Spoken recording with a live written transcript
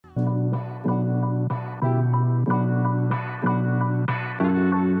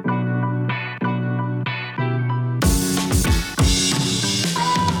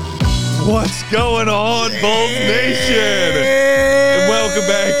What's going on, Bulls Nation? And welcome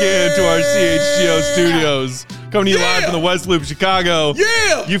back into our CHGO studios. Coming to you live from the West Loop, Chicago.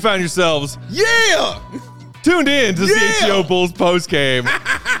 Yeah! You found yourselves tuned in to CHGO Bulls postgame.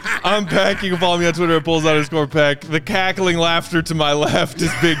 I'm Peck. You can follow me on Twitter at Bulls_Peck. The cackling laughter to my left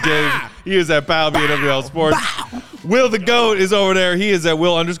is Big Dave. He is at Pal BWL Sports. Will the GOAT is over there. He is at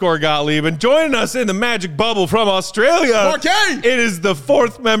Will_Gottlieb. And joining us in the magic bubble from Australia, Mark K. It is the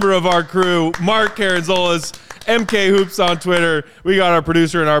fourth member of our crew, Mark Caranzolas, MK Hoops on Twitter. We got our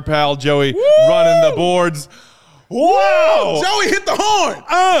producer and our pal, Joey, running the boards. Wow! Joey, hit the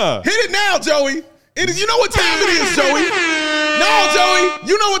horn. Hit it now, Joey. You know what time it is, Joey. No, Joey.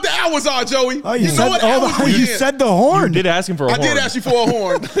 You know what the hours are, Joey. Oh, you said the horn. You did ask him for a horn. I did ask you for a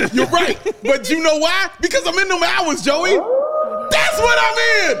horn. You're right. But you know why? Because I'm in them hours, Joey. That's what I'm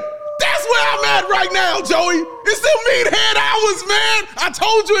in. That's where I'm at right now, Joey. It's the meathead hours, man. I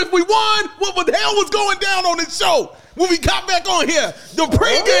told you if we won, what the hell was going down on this show when we got back on here? The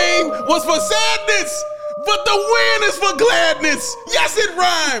pregame was for sadness, but the win is for gladness. Yes, it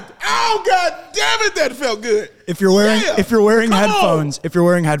rhymed. Oh, God damn it, that felt good. If you're wearing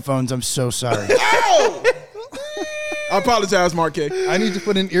headphones, I'm so sorry. Oh. I apologize, Mark K. I need to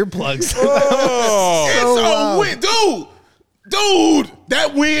put in earplugs. It's a win. Dude,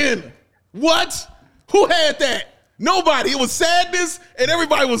 that win. What? Who had that? Nobody. It was sadness, and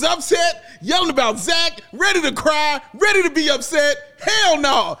everybody was upset, yelling about Zach, ready to cry, ready to be upset. Hell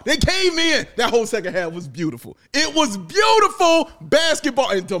no. They came in. That whole second half was beautiful. It was beautiful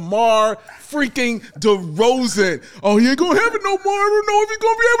basketball. And DeMar freaking DeRozan. Oh, he ain't going to have it no more. I don't know if he's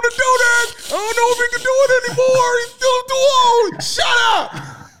going to be able to do that. I don't know if he can do it anymore. He's still too old. Shut up.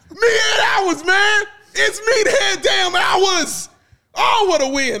 Meathead hours, man. It's meathead damn hours. Oh, what a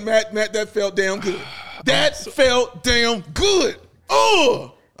win, Matt. That felt damn good. That felt damn good.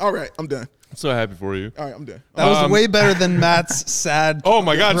 Oh, all right, I'm done. I'm so happy for you. All right, I'm done. That was way better than Matt's sad. Oh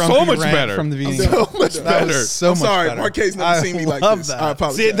my God, so much better from the beginning. So much better. So I'm much sorry, better. Marquez never seen me like this. That. I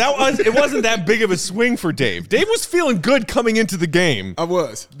apologize. See, it wasn't that big of a swing for Dave. Dave was feeling good coming into the game. I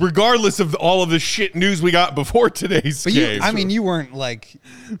was. Regardless of all of the shit news we got before today's game.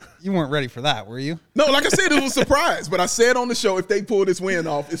 You weren't ready for that, were you? No, like I said, it was a surprise. But I said on the show, if they pull this win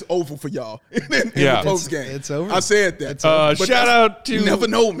off, it's over for y'all in the post game. It's over. I said that. Shout out to you never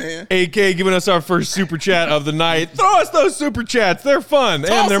know, man. AK giving us our first super chat of the night. Throw us those super chats. They're fun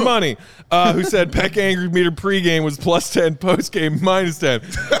and they're money. Who said Peck angry meter pregame was +10, postgame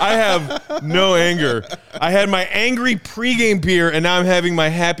 -10. I have no anger. I had my angry pregame beer and now I'm having my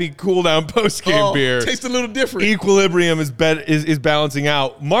happy cool down postgame beer. Tastes a little different. Equilibrium is balancing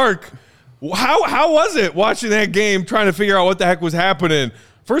out. Mark, how was it watching that game, trying to figure out what the heck was happening?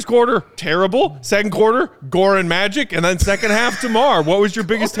 First quarter, terrible. Second quarter, gore and magic. And then second half, DeMar. What was your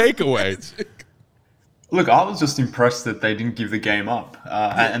biggest takeaway? Look, I was just impressed that they didn't give the game up.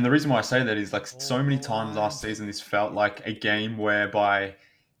 And the reason why I say that is, like, so many times last season, this felt like a game whereby,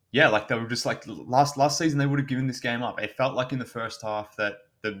 they were just like last season, they would have given this game up. It felt like in the first half that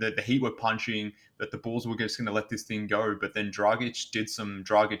the Heat were punching, that the Bulls were just going to let this thing go. But then Dragic did some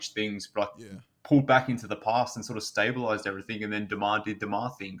Dragic things, but pulled back into the past and sort of stabilized everything. And then DeMar did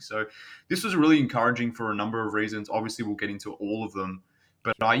DeMar things. So this was really encouraging for a number of reasons. Obviously, we'll get into all of them.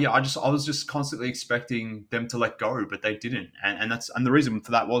 But I was just constantly expecting them to let go, but they didn't, and the reason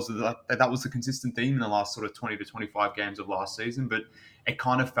for that was that was the consistent theme in the last sort of 20 to 25 games of last season. But it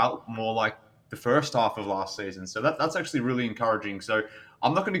kind of felt more like the first half of last season, so that's actually really encouraging. So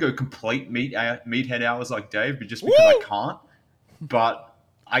I'm not going to go complete meathead hours like Dave, but just because I can't. But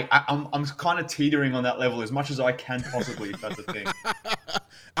I'm kind of teetering on that level as much as I can possibly, if that's a thing.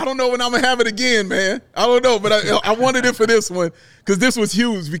 I don't know when I'm going to have it again, man. I don't know, but I wanted it for this one because this was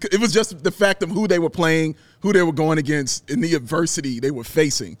huge. Because it was just the fact of who they were playing, who they were going against, and the adversity they were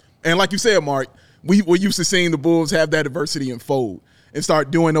facing. And like you said, Mark, we're used to seeing the Bulls have that adversity and fold and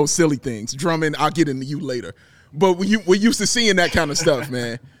start doing those silly things. Drummond, I'll get into you later. But we're used to seeing that kind of stuff,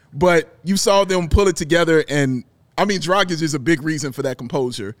 man. But you saw them pull it together, and Dragic is a big reason for that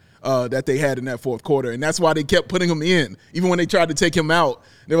composure that they had in that fourth quarter. And that's why they kept putting him in. Even when they tried to take him out,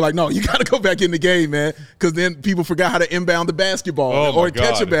 they were like, no, you got to go back in the game, man. Because then people forgot how to inbound the basketball or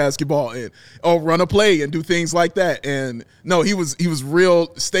catch a basketball or run a play and do things like that. And, no, he was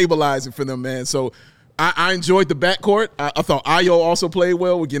real stabilizing for them, man. So I enjoyed the backcourt. I thought Ayo also played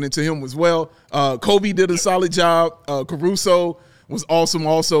well. We'll get into him as well. Kobe did a solid job. Caruso was awesome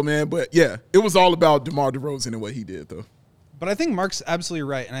also, man. But, yeah, it was all about DeMar DeRozan and what he did, though. But I think Mark's absolutely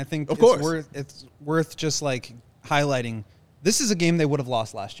right, and I think it's worth just, like, highlighting. This is a game they would have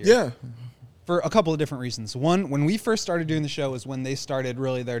lost last year. Yeah. for a couple of different reasons. One, when we first started doing the show is when they started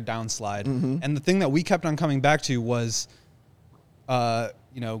really their downslide. And the thing that we kept on coming back to was,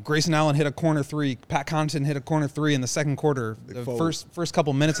 Grayson Allen hit a corner 3, Pat Connaughton hit a corner 3 in the second quarter, the first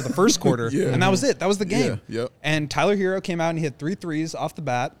couple minutes of the first quarter, and that was it. That was the game. Yeah, yep. And Tyler Hero came out and he hit 3 threes off the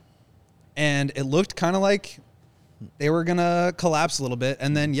bat, and it looked kind of like they were going to collapse a little bit.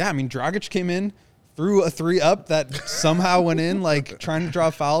 And then, Dragic came in, threw a 3 up that somehow went in, like trying to draw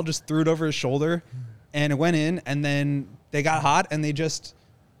a foul, just threw it over his shoulder, and it went in. And then they got hot and they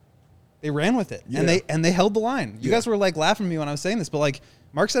ran with it, and they held the line. You guys were like laughing at me when I was saying this, but like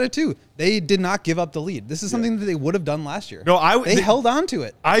Mark said it too. They did not give up the lead. This is something that they would have done last year. No, they held on to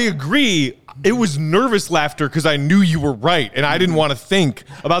it. I agree. It was nervous laughter because I knew you were right, and I didn't want to think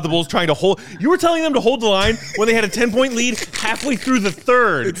about the Bulls trying to hold. You were telling them to hold the line when they had a 10-point lead halfway through the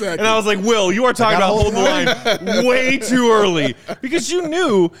third. Exactly. And I was like, Will, you are talking about holding the line way too early, because you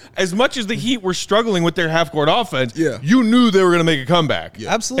knew as much as the Heat were struggling with their half-court offense, you knew they were going to make a comeback.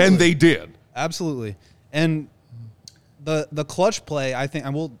 Yeah. Absolutely. And they did. Absolutely. And the clutch play, I think,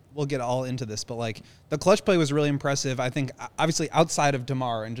 and we'll get all into this, but like the clutch play was really impressive. I think obviously outside of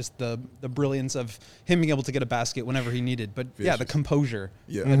DeMar and just the brilliance of him being able to get a basket whenever he needed, but the composure.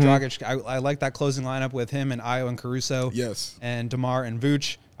 Yeah, Dragic. I like that closing lineup with him and Ayo and Caruso. Yes, and DeMar and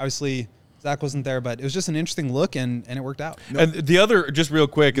Vooch. Obviously Zach wasn't there, but it was just an interesting look, and it worked out. And the other, just real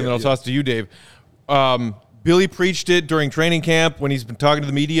quick, and then I'll toss to you, Dave. Billy preached it during training camp when he's been talking to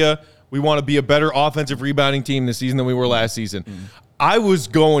the media. We want to be a better offensive rebounding team this season than we were last season. I was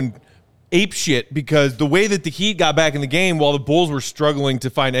going ape shit because the way that the Heat got back in the game while the Bulls were struggling to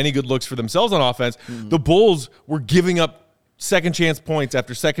find any good looks for themselves on offense, the Bulls were giving up second chance points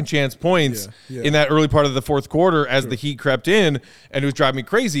after second chance points in that early part of the fourth quarter as the Heat crept in, and it was driving me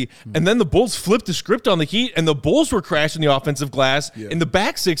crazy. And then the Bulls flipped the script on the Heat, and the Bulls were crashing the offensive glass in the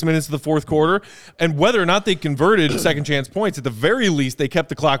back 6 minutes of the fourth quarter. And whether or not they converted second chance points, at the very least, they kept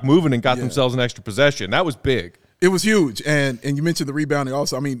the clock moving and got themselves an extra possession. That was big. It was huge. And you mentioned the rebounding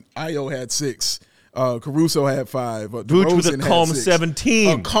also. I mean, Ayo had 6. Caruso had 5. Vooch with a calm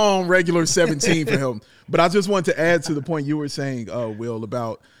 17. A calm, regular 17 for him. But I just wanted to add to the point you were saying, Will,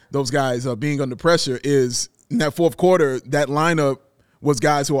 about those guys being under pressure is in that fourth quarter, that lineup was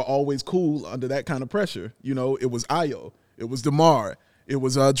guys who are always cool under that kind of pressure. You know, it was Ayo. It was DeMar. It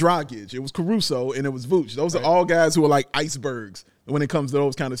was Dragic. It was Caruso. And it was Vooch. Those are all guys who are like icebergs when it comes to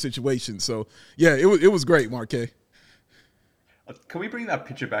those kind of situations. So, yeah, it was great, Marquet. Can we bring that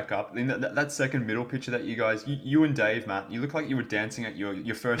picture back up? That second middle picture that you and Dave, Matt, you look like you were dancing at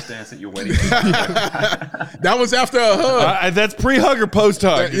your first dance at your wedding. That was after a hug. That's pre-hug or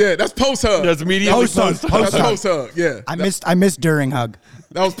post-hug? That's post-hug. That's immediately post-hug. That's post-hug. Yeah. I missed during hug.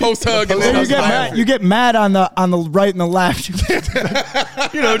 That was post-hug. You get mad on the right and the left. Just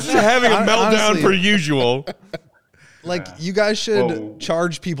having a meltdown honestly, per usual. Like, you guys should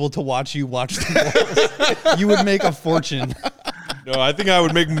charge people to watch you watch the Bulls. You would make a fortune. No, I think I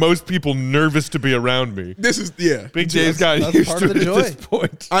would make most people nervous to be around me. This is Big Dave's got used to it at this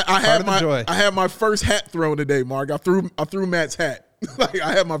point. I had my first hat thrown today, Mark. I threw Matt's hat. Like,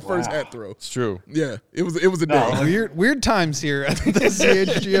 I had my first hat throw. It's true. Yeah, it was a day. Weird times here at the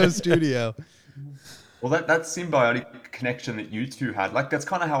CHGO studio. Well, that symbiotic connection that you two had, like, that's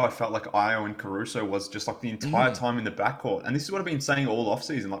kind of how I felt like Ayo and Caruso was just like the entire time in the backcourt. And this is what I've been saying all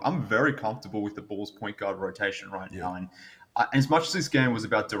offseason. Like, I'm very comfortable with the Bulls point guard rotation right now. And as much as this game was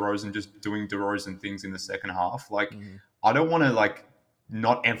about DeRozan just doing DeRozan things in the second half, like, I don't want to, like,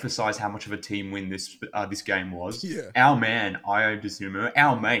 not emphasize how much of a team win this game was. Yeah. Our man, Ayo Dosunmu,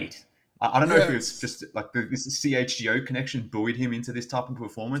 our mate. I don't know if it was just like this CHGO connection buoyed him into this type of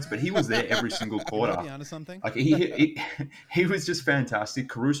performance, but he was there every single quarter. Be onto something? Like he was just fantastic.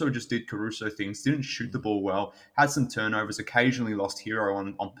 Caruso just did Caruso things, didn't shoot the ball well, had some turnovers, occasionally lost hero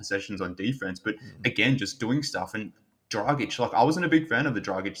on possessions on defense, but again, just doing stuff. And Dragic, like, I wasn't a big fan of the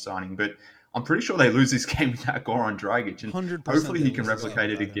Dragic signing, but I'm pretty sure they lose this game with that goal on Dragic, and hopefully he can replicate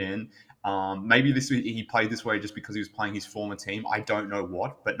it again. Maybe he played this way just because he was playing his former team. I don't know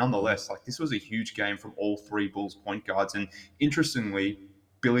what, but nonetheless, like, this was a huge game from all three Bulls point guards, and interestingly,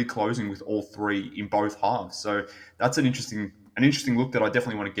 Billy closing with all three in both halves. So that's an interesting look that I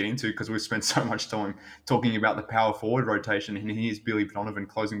definitely want to get into, because we've spent so much time talking about the power forward rotation, and here's Billy Donovan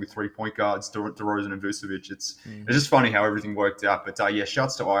closing with 3 point guards, DeRozan and Vucevic. It's just funny how everything worked out. But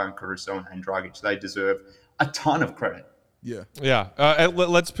shouts to Ayo, Caruso, and Dragic. They deserve a ton of credit. Yeah.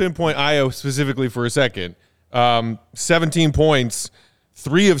 Let's pinpoint Ayo specifically for a second. 17 points,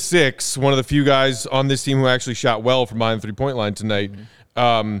 3 of 6. One of the few guys on this team who actually shot well from behind the 3-point line tonight.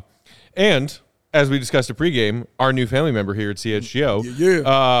 And as we discussed at pregame, our new family member here at CHGO.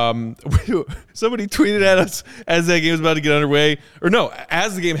 Somebody tweeted at us as that game was about to get underway. Or no,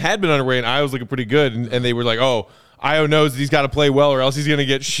 as the game had been underway and I was looking pretty good. And they were like, oh, Io knows that he's got to play well or else he's going to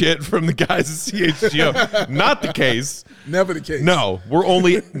get shit from the guys at CHGO. Not the case. Never the case. No, we're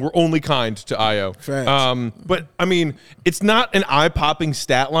only kind to Io. Facts. But, I mean, it's not an eye-popping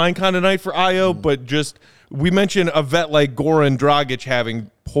stat line kind of night for Io, but just we mentioned a vet like Goran Dragic having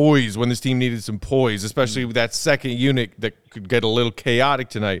poise when this team needed some poise, especially with that second unit that could get a little chaotic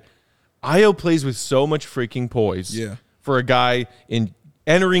tonight. Io plays with so much freaking poise for a guy in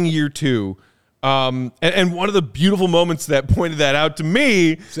entering year 2. And one of the beautiful moments that pointed that out to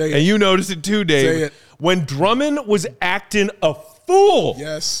me, and you noticed it too, Dave, when Drummond was acting a fool.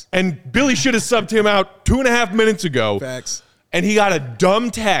 Yes. And Billy should have subbed him out 2.5 minutes ago. Facts. And he got a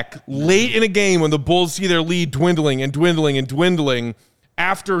dumb tech late in a game when the Bulls see their lead dwindling and dwindling and dwindling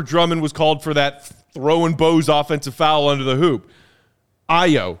after Drummond was called for that throwing Bo's offensive foul under the hoop.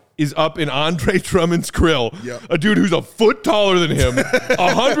 Io is up in Andre Drummond's grill, a dude who's a foot taller than him,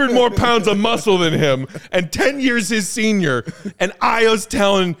 100 more pounds of muscle than him, and 10 years his senior. And Io's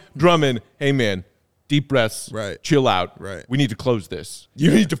telling Drummond, hey, man, deep breaths, chill out. We need to close this.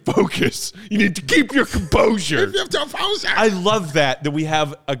 You need to focus. You need to keep your composure. I love that we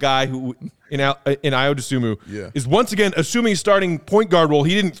have a guy who, in Io DeSumo, is once again assuming starting point guard role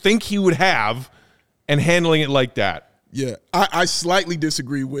he didn't think he would have and handling it like that. Yeah, I slightly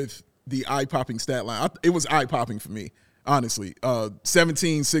disagree with the eye-popping stat line. It was eye-popping for me, honestly.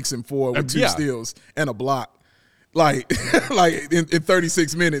 17, 6, and 4 with 2 steals and a block. Like in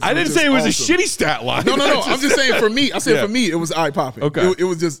 36 minutes. I didn't say it was awesome. A shitty stat line. No. I'm just saying for me. I said for me, it was eye-popping. Okay. It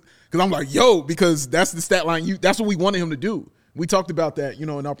was just because I'm like, because that's the stat line. That's what we wanted him to do. We talked about that, in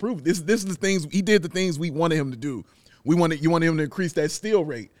our proof. This is the things he did. The things we wanted him to do. You wanted him to increase that steal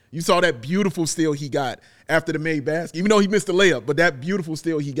rate. You saw that beautiful steal he got after the made basket, even though he missed the layup, but that beautiful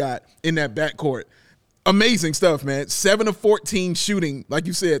steal he got in that backcourt. Amazing stuff, man. 7 of 14 shooting, like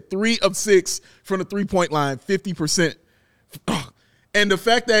you said, 3 of 6 from the three-point line, 50%. And the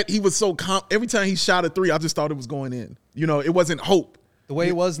fact that he was so every time he shot a 3, I just thought it was going in. It wasn't hope. The way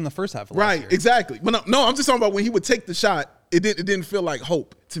it was in the first half of last year. Right, exactly. But no, I'm just talking about when he would take the shot, it didn't feel like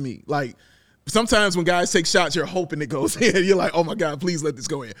hope to me. Like, sometimes when guys take shots, you're hoping it goes in. You're like, oh, my God, please let this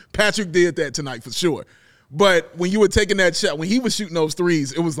go in. Patrick did that tonight for sure. But when you were taking that shot, when he was shooting those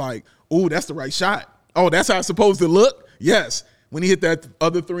threes, it was like, oh, that's the right shot. Oh, that's how it's supposed to look? Yes. When he hit that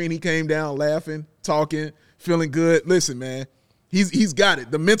other 3 and he came down laughing, talking, feeling good. Listen, man, he's got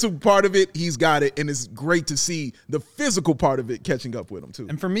it. The mental part of it, he's got it. And it's great to see the physical part of it catching up with him, too.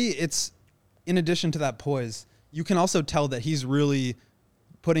 And for me, it's in addition to that poise, you can also tell that he's really –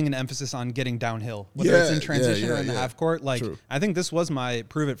 putting an emphasis on getting downhill, whether it's in transition or in the half court. Like, true. I think this was my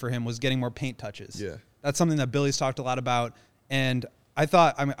prove it for him was getting more paint touches. Yeah. That's something that Billy's talked a lot about. And I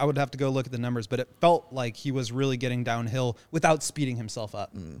thought, I would have to go look at the numbers, but it felt like he was really getting downhill without speeding himself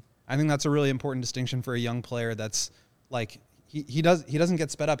up. I think that's a really important distinction for a young player that's like, he doesn't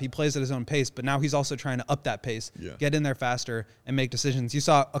get sped up. He plays at his own pace, but now he's also trying to up that pace, get in there faster and make decisions. You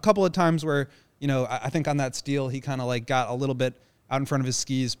saw a couple of times where, I think on that steal, he kind of like got a little bit out in front of his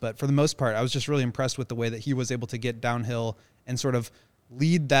skis. But for the most part, I was just really impressed with the way that he was able to get downhill and sort of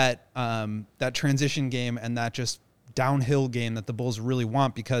lead that that transition game and that just downhill game that the Bulls really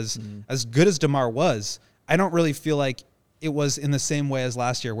want, because as good as DeMar was, I don't really feel like it was in the same way as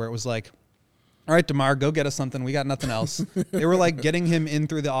last year where it was like, all right, DeMar, go get us something. We got nothing else. They were like getting him in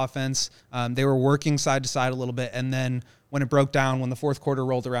through the offense. They were working side to side a little bit. And then when it broke down, when the fourth quarter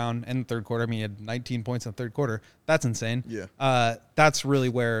rolled around and the third quarter, he had 19 points in the third quarter. That's insane. Yeah. That's really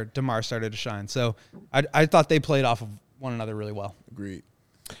where DeMar started to shine. So I thought they played off of one another really well. Agreed.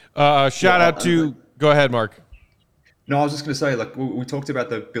 Shout out to – go ahead, Mark. No, I was just going to say, like, we talked about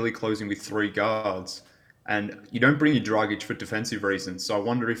the Billy closing with 3 guards. And you don't bring in Dragic for defensive reasons. So I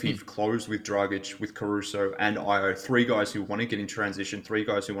wonder if he'd closed with Dragic, with Caruso and Io, 3 guys who want to get in transition, 3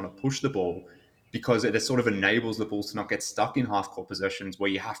 guys who want to push the ball, because it sort of enables the Bulls to not get stuck in half-court possessions where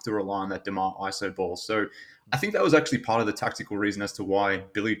you have to rely on that DeMar ISO ball. So I think that was actually part of the tactical reason as to why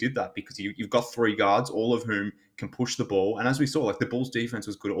Billy did that, because you've got 3 guards, all of whom can push the ball. And as we saw, like, the Bulls' defense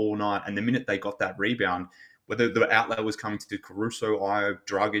was good all night. And the minute they got that rebound, whether the outlet was coming to Caruso, Io,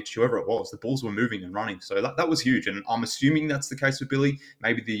 Dragic, whoever it was, the Bulls were moving and running. So that was huge. And I'm assuming that's the case with Billy.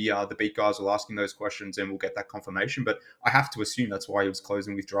 Maybe the beat guys are asking those questions and we'll get that confirmation. But I have to assume that's why he was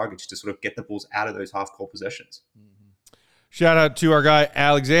closing with Dragic, to sort of get the Bulls out of those half-court possessions. Shout out to our guy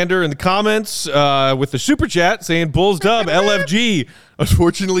Alexander in the comments with the super chat saying Bulls dub LFG.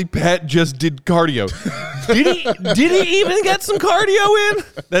 Unfortunately, Pat just did cardio. Did he even get some cardio in?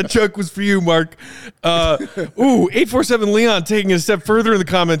 That joke was for you, Mark. 847 Leon taking it a step further in the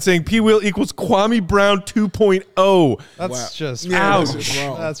comments saying P-Wheel equals Kwame Brown 2.0. That's just ouch. That's just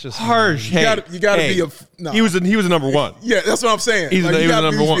wrong. That's just Harsh. mean. Hey, You gotta be a. No. He was a number one. Yeah, that's what I'm saying. He was you a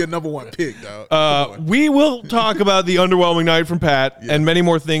gotta number be one. a number one pick, dog. We will talk about the underwhelming night from Pat and many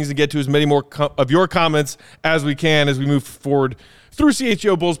more things and get to as many more of your comments as we can as we move forward through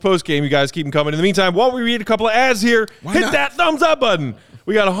CHGO Bulls postgame. You guys keep them coming. In the meantime, while we read a couple of ads here, hit that thumbs up button.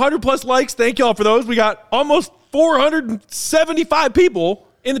 We got 100+ likes. Thank y'all for those. We got almost 475 people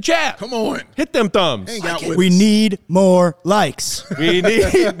in the chat. Come on. Hit them thumbs. Hang out with We us. need more likes. We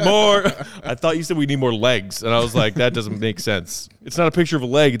need more. I thought you said we need more legs. And I was like, that doesn't make sense. It's not a picture of a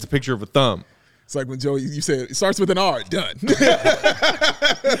leg. It's a picture of a thumb. It's like when Joey, you said it starts with an R. Done.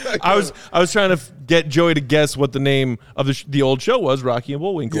 I was trying to get Joey to guess what the name of the old show was, Rocky and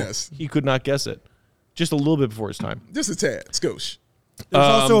Bullwinkle. Yes. He could not guess it. Just a little bit before his time. Just a tad. Skosh. There's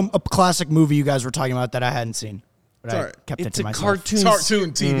also a classic movie you guys were talking about that I hadn't seen. But I Sorry. kept it It's to a myself. cartoon. It's a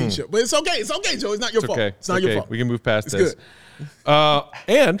cartoon TV show. But it's okay. It's okay, Joey. It's not your fault. Okay. It's not your fault. We can move past It's this. good.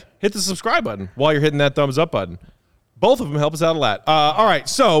 And hit the subscribe button while you're hitting that thumbs up button. Both of them help us out a lot. All right.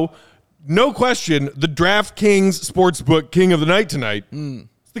 So, no question, the DraftKings Sportsbook King of the Night tonight is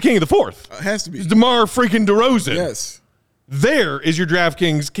the King of the Fourth. It has to be. It's DeMar freaking DeRozan. Yes. There is your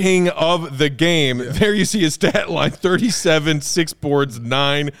DraftKings King of the game. Yeah. There you see his stat line, 37, 6 boards,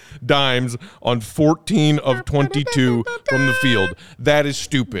 9 dimes on 14 of 22 from the field. That is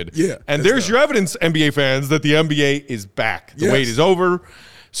stupid. Yeah. And there's your evidence, NBA fans, that the NBA is back. The wait is over.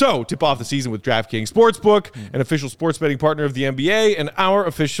 So, tip off the season with DraftKings Sportsbook, an official sports betting partner of the NBA and our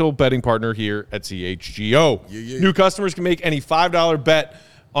official betting partner here at CHGO. New customers can make any $5 bet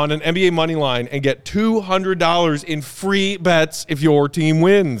on an NBA money line and get $200 in free bets if your team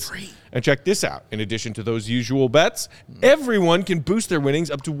wins. And check this out. In addition to those usual bets, everyone can boost their winnings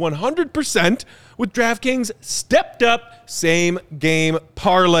up to 100% with DraftKings stepped-up same-game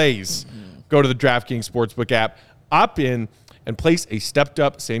parlays. Go to the DraftKings Sportsbook app, opt in, and place a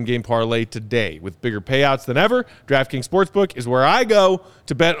stepped-up same-game parlay today. With bigger payouts than ever, DraftKings Sportsbook is where I go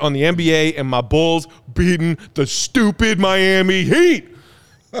to bet on the NBA and my Bulls beating the stupid Miami Heat.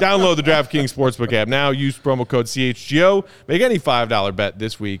 Download the DraftKings Sportsbook app now. Use promo code CHGO. Make any $5 bet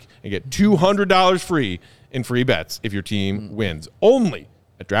this week and get $200 free in free bets if your team wins. Only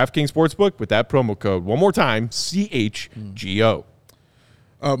at DraftKings Sportsbook with that promo code. One more time, CHGO.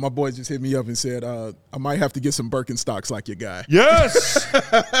 My boy just hit me up and said, I might have to get some Birkenstocks like your guy. Yes!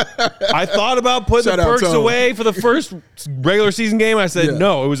 I thought about putting Shout the out Birks to him. away for the first regular season game. I said,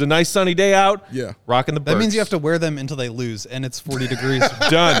 no, it was a nice sunny day out. Yeah. Rocking the Birks. That means you have to wear them until they lose, and it's 40 degrees.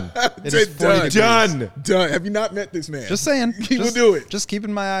 Done. It is 40 degrees. Done. Have you not met this man? Just saying. He will do it. Just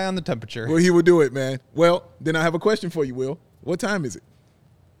keeping my eye on the temperature. Well, he will do it, man. Well, then I have a question for you, Will. What time is it?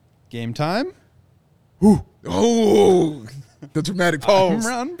 Game time? Oh, the dramatic pause.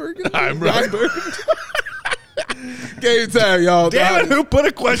 I'm Ron Burgundy. I'm right. Game time, y'all. Damn it, who put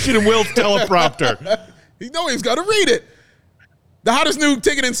a question in Will's teleprompter? He know he's got to read it. The hottest new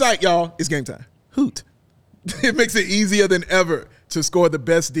ticket in sight, y'all, is Game Time. Hoot. It makes it easier than ever to score the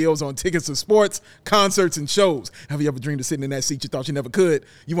best deals on tickets to sports, concerts, and shows. Have you ever dreamed of sitting in that seat you thought you never could?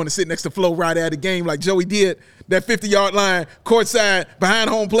 You want to sit next to Flo right at a game like Joey did? That 50-yard line, courtside, behind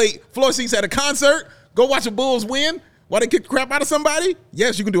home plate, floor seats at a concert? Go watch the Bulls win? Why they kick the crap out of somebody?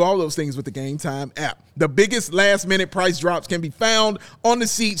 Yes, you can do all those things with the Game Time app. The biggest last-minute price drops can be found on the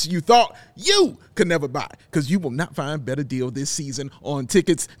seats you thought you could never buy, because you will not find better deal this season on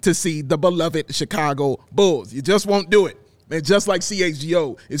tickets to see the beloved Chicago Bulls. You just won't do it. And just like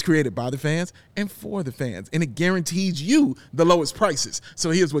CHGO is created by the fans and for the fans, and it guarantees you the lowest prices.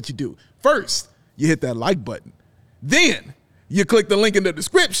 So here's what you do. First, you hit that like button. Then you click the link in the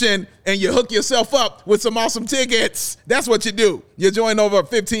description and you hook yourself up with some awesome tickets. That's what you do. You join over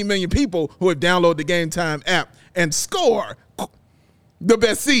 15 million people who have downloaded the Game Time app and score the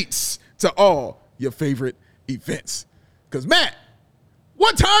best seats to all your favorite events. Because, Matt,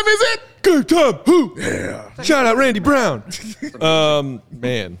 what time is it? Game time. Who? Yeah. Shout out Randy Brown.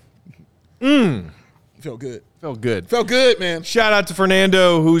 Man. Felt good. Felt good. Felt good, man. Shout out to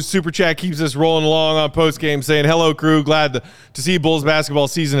Fernando, whose super chat keeps us rolling along on postgame, saying, hello, crew. Glad to see Bulls basketball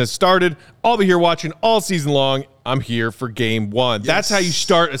season has started. I'll be here watching all season long. I'm here for game one. Yes. That's how you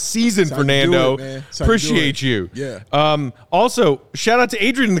start a season, Fernando. You Appreciate you. Yeah. Also, shout out to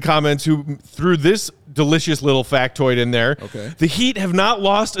Adrian in the comments who threw this delicious little factoid in there. Okay. The Heat have not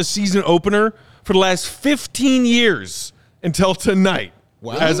lost a season opener for the last 15 years until tonight.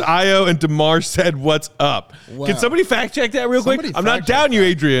 Wow. As Io and DeMar said, "What's up?" Wow. Can somebody fact check that real quick? Somebody I'm not fact check doubting you,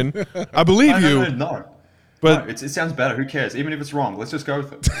 Adrian. I believe you. No. But No, it sounds better. Who cares? Even if it's wrong, let's just go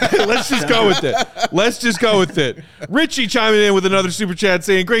with it. let's just go with it. Let's just go with it. Richie chiming in with another super chat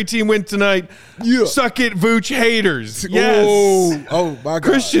saying, "Great team win tonight. Yeah. Suck it, Vooch haters." Yes. Oh my God.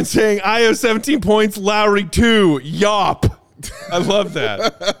 Christian saying, "Io 17 points, Lowry 2. Yop." I love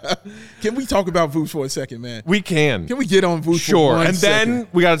that. Can we talk about Vooch for a second, man? We can. Can we get on Vooch Sure. for one And second? then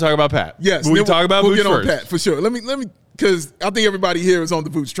we got to talk about Pat. Yes, We then talk about we'll Vooch get first. on Pat for sure. Let me, because I think everybody here is on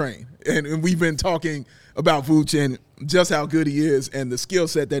the Vooch train, and we've been talking about Vooch and just how good he is, and the skill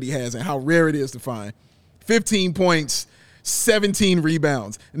set that he has, and how rare it is to find. 15 points, 17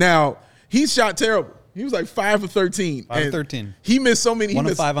 rebounds. Now he's shot terrible. He was like 5 of 13. 5 of 13. He missed so many. 1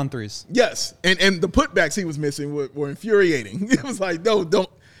 of 5 on threes. Yes, and the putbacks he was missing were infuriating. It was like, no, don't.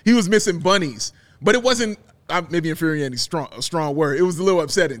 He was missing bunnies, but it wasn't. Maybe infuriating, a strong word. It was a little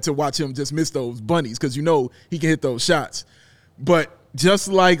upsetting to watch him just miss those bunnies because you know he can hit those shots. But just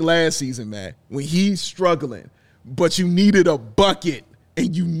like last season, man, when he's struggling, but you needed a bucket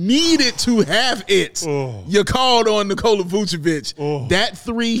and you needed to have it, you called on Nikola Vucevic. That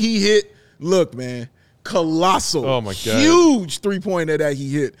 3 he hit, look, man. Colossal. Oh, my God. Huge three-pointer that he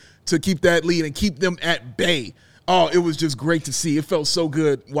hit to keep that lead and keep them at bay. Oh, it was just great to see. It felt so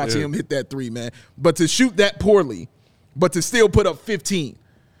good watching him hit that 3, man. But to shoot that poorly, but to still put up 15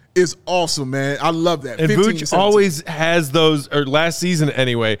 is awesome, man. I love that. And 15 Vooch always has those, or last season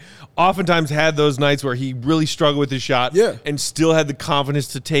anyway, oftentimes had those nights where he really struggled with his shot and still had the confidence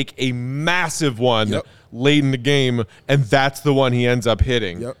to take a massive one late in the game, and that's the one he ends up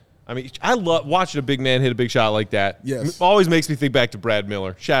hitting. Yep. I mean, I love watching a big man hit a big shot like that. Yes. It always makes me think back to Brad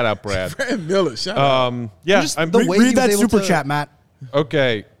Miller. Shout out, Brad. Brad Miller, shout out. Yeah. Just I'm, the way he Read was that able super to- chat, Matt.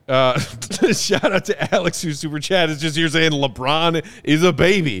 okay. Shout out to Alex, whose super chat is just here saying LeBron is a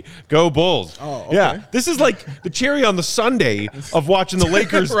baby. Go Bulls. Oh, okay. Yeah. This is like the cherry on the sundae of watching the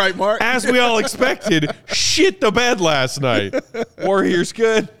Lakers, Right, Mark? as we all expected, shit the bed last night. Warriors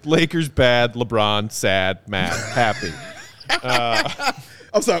good, Lakers bad, LeBron sad, Matt happy.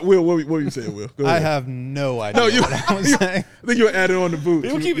 I'm sorry, Will. What were you saying, Will? Go I ahead. have no idea No, you. what I was saying. I think you were adding on the Vooch.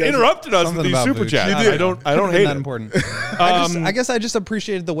 People keep You guys- interrupting us with Something these about super Vooch. chats. You did. I don't Couldn't hate be that it. important. I guess I just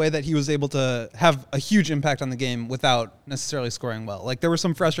appreciated the way that he was able to have a huge impact on the game without necessarily scoring well. Like there were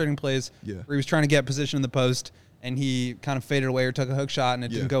some frustrating plays where he was trying to get position in the post and he kind of faded away or took a hook shot and it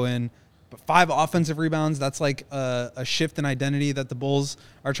didn't go in. But 5 offensive rebounds, that's like a shift in identity that the Bulls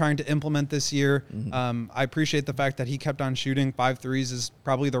are trying to implement this year. I appreciate the fact that he kept on shooting. 5 threes is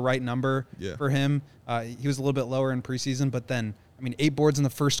probably the right number for him. He was a little bit lower in preseason, but then, 8 boards in the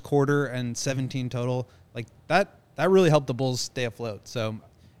first quarter and 17 total. Like that really helped the Bulls stay afloat. So,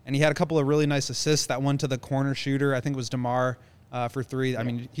 and he had a couple of really nice assists. That one to the corner shooter, I think it was DeMar for 3.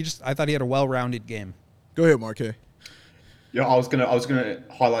 I thought he had a well-rounded game. Go ahead, Marquez. Yeah, I was gonna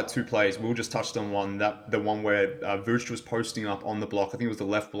highlight 2 plays. Will just touched on one, the one where Vooch was posting up on the block. I think it was the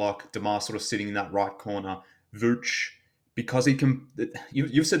left block. DeMar sort of sitting in that right corner. Vooch, because he can.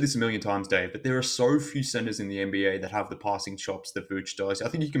 You've said this a million times, Dave, but there are so few centers in the NBA that have the passing chops that Vooch does. I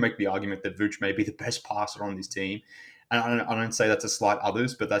think you can make the argument that Vooch may be the best passer on this team. And I don't say that to slight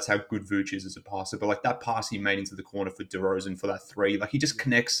others, but that's how good Vooch is as a passer. But like that pass he made into the corner for DeRozan for that 3, like he just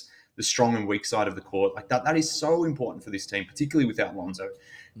connects the strong and weak side of the court. Like that is so important for this team, particularly without Lonzo.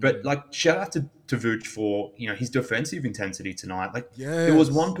 But like shout out to Vooch for, his defensive intensity tonight. Like there was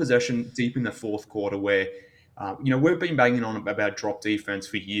one possession deep in the 4th quarter where, we've been banging on about drop defense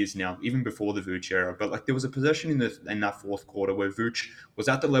for years now, even before the Vooch era. But like there was a possession in that 4th quarter where Vooch was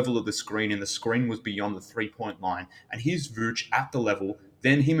at the level of the screen and the screen was beyond the 3-point line. And here's Vooch at the level.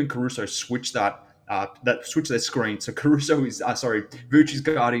 Then him and Caruso switch switch their screen. So Vooch is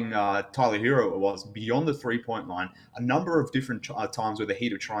guarding Tyler Hero. It was beyond the 3-point line. A number of different times where the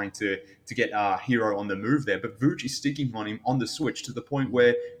Heat are trying to get Hero on the move there, but Vooch is sticking on him on the switch to the point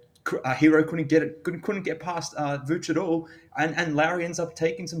where Hero couldn't get past Vooch at all, and Lowry ends up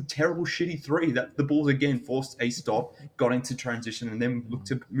taking some terrible shitty 3 that the Bulls again forced a stop, got into transition, and then looked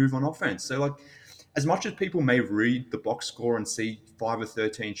to move on offense. So like, as much as people may read the box score and see 5 of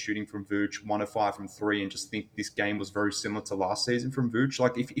 13 shooting from Vooch, 1 of 5 from 3, and just think this game was very similar to last season from Vooch,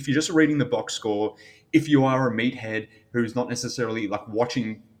 like if you're just reading the box score, if you are a meathead who's not necessarily like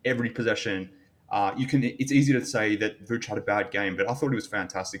watching every possession, it's easy to say that Vooch had a bad game, but I thought he was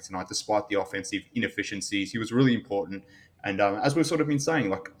fantastic tonight, despite the offensive inefficiencies. He was really important. And as we've sort of been saying,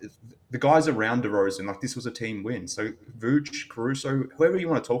 like the guys around DeRozan, like this was a team win. So Vooch, Caruso, whoever you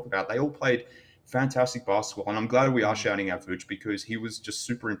want to talk about, they all played fantastic basketball. And I'm glad we are shouting out Vooch because he was just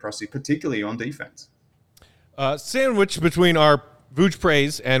super impressive, particularly on defense. Sandwich between our Vooch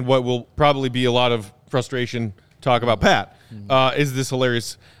praise and what will probably be a lot of frustration talk about Pat is this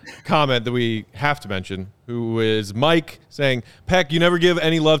hilarious comment that we have to mention, who is Mike saying, Peck, you never give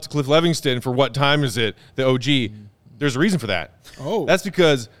any love to Cliff Livingston for what time is it, the OG. There's a reason for that. Oh. That's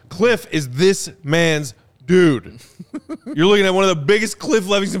because Cliff is this man's dude. You're looking at one of the biggest Cliff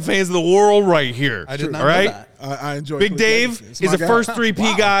Livingston fans in the world right here. I did not all know right? that. I enjoy Big Cliff Dave Livingston. is It's a my first guy.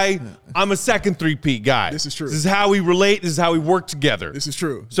 3P guy. I'm a second 3P guy. This is true. This is how we relate. This is how we work together. This is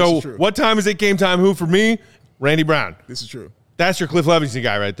true. So This is true. what time is it game time? Who for me? Randy Brown. This is true. That's your Cliff Livingston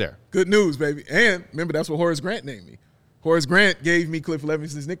guy right there. Good news, baby. And remember, that's what Horace Grant named me. Horace Grant gave me Cliff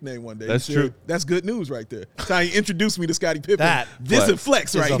Livingston's nickname one day. That's He said, true. That's good news right there. That's how he introduced me to Scottie Pippen. That this is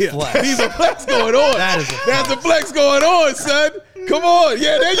flex is right a here. flex. He's a flex going on. That is a flex. That's a flex going on, son. Come on.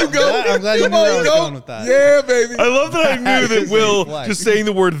 Yeah, there you go. I'm glad you Come knew where I on, was go. going with that. Yeah, baby. I love that I knew that is a Will flex. just saying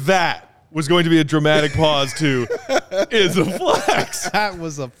the word that was going to be a dramatic pause to is a flex. That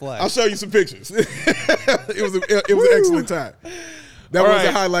was a flex. I'll show you some pictures. it was an excellent time. That All was right.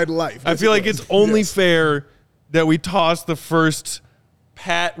 a highlight of life. I Yes, feel it like was. it's only Yes. fair that we toss the first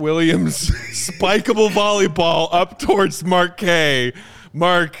Pat Williams spikeable volleyball up towards Mark K.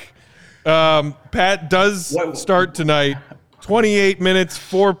 Mark, Pat does start tonight. 28 minutes,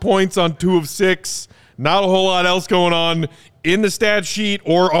 4 points on 2 of 6. Not a whole lot else going on in the stat sheet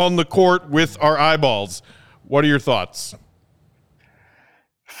or on the court with our eyeballs. What are your thoughts?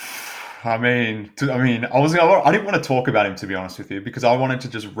 I didn't want to talk about him, to be honest with you, because I wanted to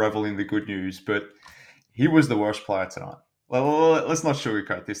just revel in the good news, but he was the worst player tonight. Well, let's not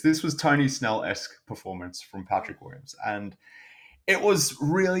sugarcoat this. This was Tony Snell-esque performance from Patrick Williams, and it was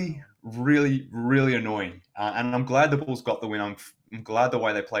really, really, really annoying. And I'm glad the Bulls got the win. I'm glad the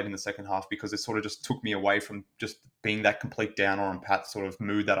way they played in the second half, because it sort of just took me away from just being that complete downer on Pat's sort of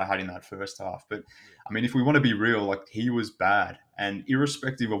mood that I had in that first half. But I mean, if we want to be real, like, he was bad, and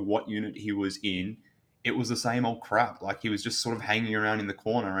irrespective of what unit he was in, it was the same old crap. Like, he was just sort of hanging around in the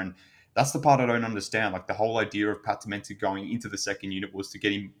corner, and that's the part I don't understand. Like, the whole idea of Pat Dementi going into the second unit was to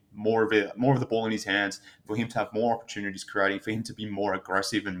get him more of the ball in his hands, for him to have more opportunities creating, for him to be more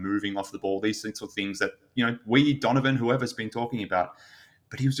aggressive and moving off the ball. These sorts of things that, Donovan, whoever's been talking about.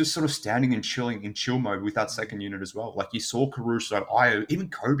 But he was just sort of standing and chilling in chill mode with that second unit as well. Like, you saw Caruso, Io, even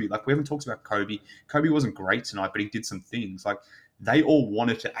Kobe. Like, we haven't talked about Kobe. Kobe wasn't great tonight, but he did some things. Like, they all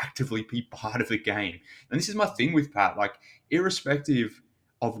wanted to actively be part of the game. And this is my thing with Pat. Like, irrespective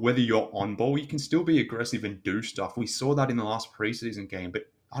of whether you're on ball, you can still be aggressive and do stuff. We saw that in the last preseason game, but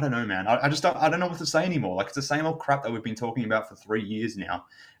I don't know, man. I don't know what to say anymore. Like, it's the same old crap that we've been talking about for 3 years now.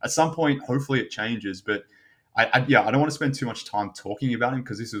 At some point, hopefully it changes, but I don't want to spend too much time talking about him,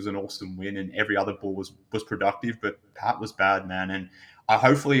 because this was an awesome win and every other ball was productive, but Pat was bad, man. And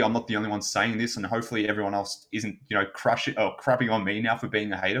hopefully I'm not the only one saying this, and hopefully everyone else isn't, crapping on me now for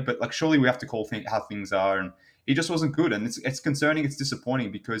being a hater, but like, surely we have to call how things are. And he just wasn't good, and it's concerning. It's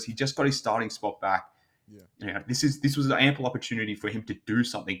disappointing, because he just got his starting spot back. Yeah, this was an ample opportunity for him to do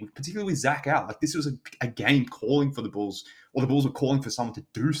something, particularly with Zach out. Like, this was a game calling for the Bulls, or the Bulls were calling for someone to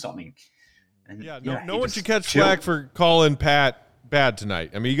do something. And no one should catch flack for calling Pat bad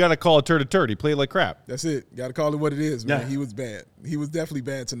tonight. I mean, you got to call a turd a turd. He played like crap. That's it. Got to call it what it is, man. Yeah. He was bad. He was definitely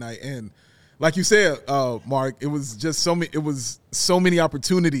bad tonight. And like you said, Mark, it was just so many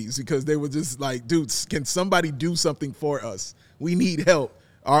opportunities, because they were just like, dudes, can somebody do something for us? We need help.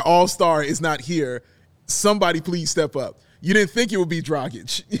 Our all-star is not here. Somebody please step up. You didn't think it would be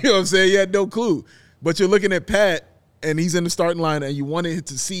Dragic. You know what I'm saying? You had no clue. But you're looking at Pat, and he's in the starting line, and you wanted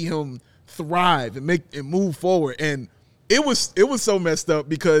to see him thrive and move forward. And it was so messed up,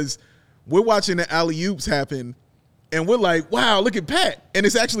 because we're watching the alley-oops happen, and we're like, wow, look at Pat. And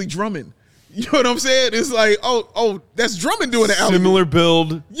it's actually Drummond. You know what I'm saying? It's like, oh, that's Drummond doing the alley-oop. Similar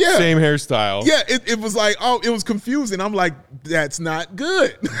build, Yeah. same hairstyle. Yeah, it was like, it was confusing. I'm like, that's not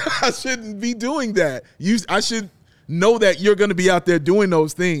good. I shouldn't be doing that. I should know that you're going to be out there doing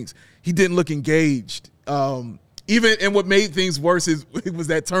those things. He didn't look engaged. And what made things worse it was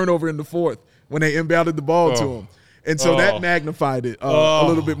that turnover in the fourth when they inbounded the ball to him. And so that magnified it a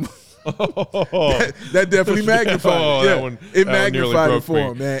little bit more. that definitely magnified it. Yeah, it magnified it for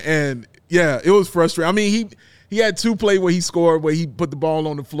him, man. And yeah, it was frustrating. I mean, he had 2 plays where he scored, where he put the ball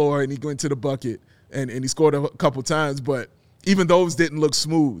on the floor and he went to the bucket, and he scored a couple times. But even those didn't look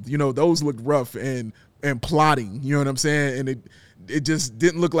smooth. You know, those looked rough and plotting. You know what I'm saying? And it just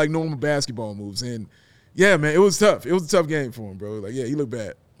didn't look like normal basketball moves. And yeah, man, it was tough. It was a tough game for him, bro. Like, yeah, he looked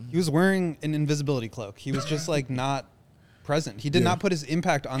bad. He was wearing an invisibility cloak. He was just like not present. He did not put his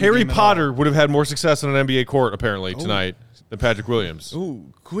impact on Harry the game Potter would have had more success on an NBA court, apparently, tonight than Patrick Williams. Ooh,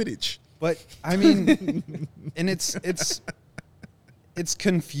 Quidditch. But I mean, and it's it's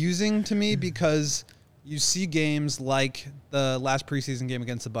confusing to me because you see games like the last preseason game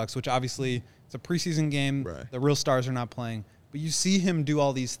against the Bucks, which obviously it's a preseason game. Right. The real stars are not playing. But you see him do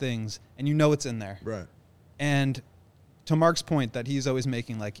all these things, and you know it's in there. Right. And to Mark's point that he's always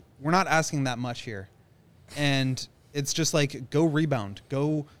making, like, we're not asking that much here. And it's just like, go rebound,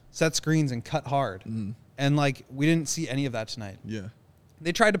 go set screens and cut hard. And, like, we didn't see any of that tonight. Yeah.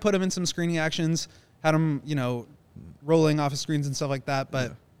 They tried to put him in some screening actions, had him, you know, rolling off of screens and stuff like that.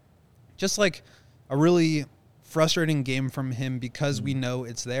 But just, like, a really frustrating game from him because we know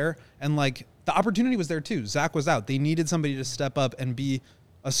it's there. And, like, the opportunity was there, too. Zach was out. They needed somebody to step up and be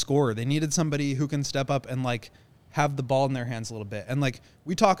a scorer. They needed somebody who can step up and, like, have the ball in their hands a little bit. And, like,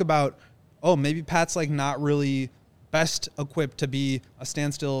 we talk about, oh, maybe Pat's, like, not really best equipped to be a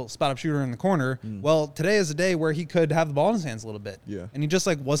standstill spot-up shooter in the corner. Well, today is a day where he could have the ball in his hands a little bit. Yeah. And he just,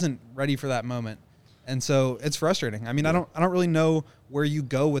 like, wasn't ready for that moment. And so it's frustrating. I mean, I don't really know where you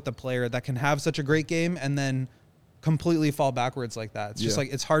go with a player that can have such a great game and then completely fall backwards like that. It's just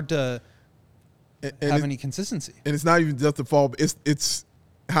like, it's hard to have any consistency. And it's not even just the fall. It's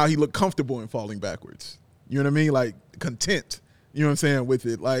how he looked comfortable in falling backwards. You know what I mean? Like, content. You know what I'm saying, with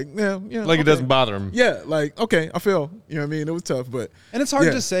it. Like, yeah. Like, it doesn't bother him. Yeah, like, okay, I feel. You know what I mean? It was tough, but. And it's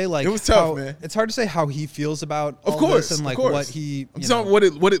hard to say, like. It was tough, man. It's hard to say how he feels about of all course, this and, like, of course. what he. I'm telling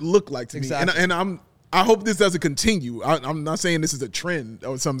what it looked like to Exactly. me. And I hope this doesn't continue. I'm not saying this is a trend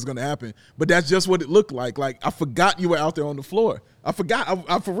or something's going to happen, but that's just what it looked like. Like, I forgot you were out there on the floor. I forgot.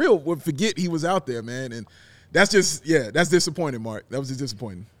 I for real would forget he was out there, man. And that's just, that's disappointing, Mark. That was just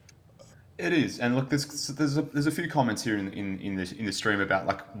disappointing. It is, and look, there's a few comments here in the stream about,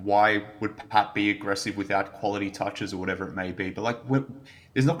 like, why would Pat be aggressive without quality touches or whatever it may be. But, like,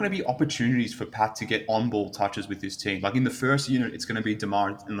 there's not going to be opportunities for Pat to get on-ball touches with this team. Like, in the first unit, it's going to be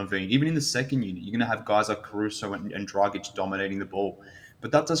DeMar and Levine. Even in the second unit, you're going to have guys like Caruso and Dragic dominating the ball.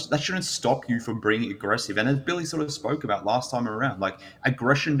 But that shouldn't stop you from being aggressive. And as Billy sort of spoke about last time around, like,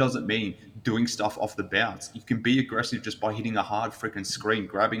 aggression doesn't mean doing stuff off the bounce. You can be aggressive just by hitting a hard freaking screen,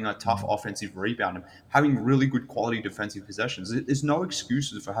 grabbing a tough offensive rebound, and having really good quality defensive possessions. There's no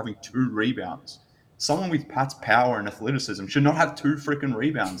excuses for having 2 rebounds. Someone with Pat's power and athleticism should not have 2 freaking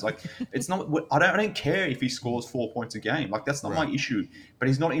rebounds. Like, it's not. I don't care if he scores 4 points a game. Like, that's not my issue. But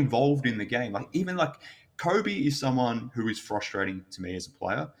he's not involved in the game. Like, even like. Kobe is someone who is frustrating to me as a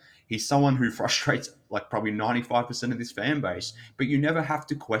player. He's someone who frustrates, like, probably 95% of this fan base, but you never have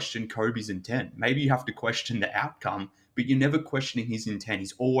to question Kobe's intent. Maybe you have to question the outcome, but you're never questioning his intent.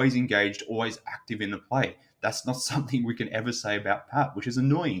 He's always engaged, always active in the play. That's not something we can ever say about Pat, which is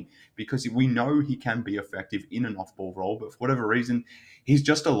annoying because we know he can be effective in an off-ball role, but for whatever reason, he's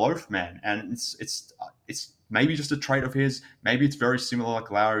just a loaf, man. And it's maybe just a trait of his. Maybe it's very similar like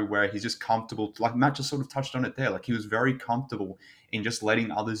Lowry, where he's just comfortable. Like Matt just sort of touched on it there. Like, he was very comfortable in just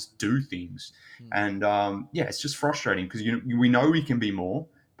letting others do things. And it's just frustrating because we know he can be more,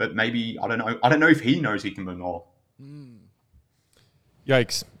 but maybe I don't know if he knows he can be more.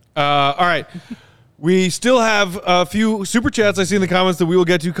 Yikes. All right. We still have a few super chats I see in the comments that we will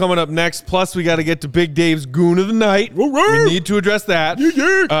get to coming up next. Plus, we got to get to Big Dave's Goon of the Night. We need to address that.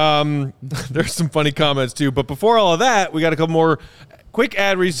 There's some funny comments, too. But before all of that, we got a couple more quick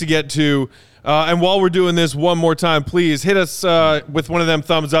ad reads to get to. And while we're doing this one more time, please hit us with one of them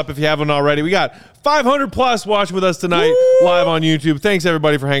thumbs up if you haven't already. We got 500 plus watching with us tonight live on YouTube. Thanks,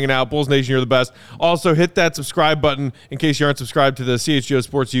 everybody, for hanging out. Bulls Nation, you're the best. Also, hit that subscribe button in case you aren't subscribed to the CHGO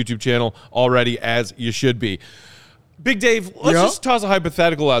Sports YouTube channel already, as you should be. Big Dave, let's just toss a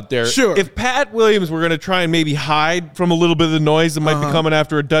hypothetical out there. Sure. If Pat Williams were going to try and maybe hide from a little bit of the noise that might be coming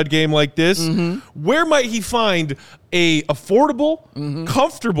after a dud game like this, where might he find a affordable,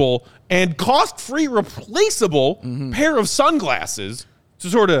 comfortable, and cost-free replaceable pair of sunglasses to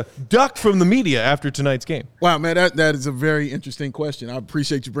sort of duck from the media after tonight's game? Wow, man, that is a very interesting question. I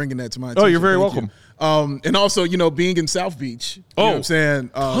appreciate you bringing that to my attention. Oh, you're very Thank welcome. you. And also, being in South Beach, you know what I'm saying?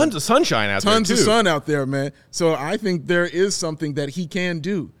 Tons of sunshine out there, Tons of sun out there, man. So I think there is something that he can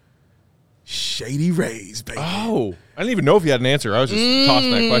do. Shady Rays, baby. Oh, I didn't even know if you had an answer. I was just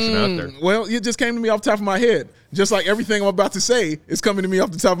tossing that question out there. Well, it just came to me off the top of my head. Just like everything I'm about to say is coming to me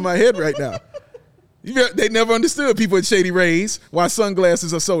off the top of my head right now. They never understood, people at Shady Rays, why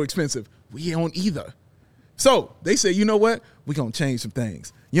sunglasses are so expensive. We don't either. So they say, you know what? We're going to change some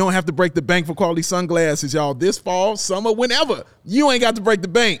things. You don't have to break the bank for quality sunglasses, y'all. This fall, summer, whenever. You ain't got to break the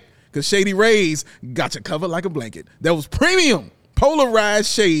bank because Shady Rays got you covered like a blanket. Those premium polarized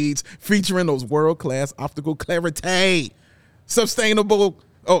shades featuring those world-class optical clarity, sustainable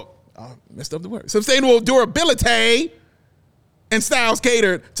durability, and styles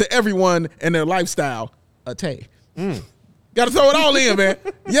catered to everyone and their lifestyle. Got to throw it all in, man.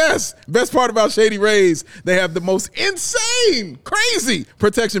 Yes. Best part about Shady Rays, they have the most insane, crazy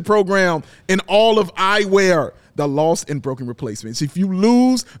protection program in all of eyewear. The lost and broken replacements. If you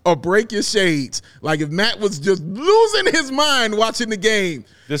lose or break your shades, like if Matt was just losing his mind watching the game.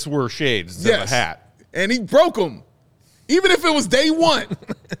 This were shades instead of a hat. And he broke them. Even if it was day one.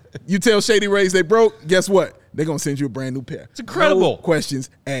 You tell Shady Rays they broke, guess what? They're going to send you a brand new pair. It's incredible. No questions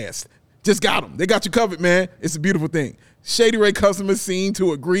asked. Just got them. They got you covered, man. It's a beautiful thing. Shady Ray customers seem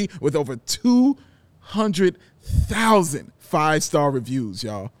to agree with over 200,000 5-star reviews,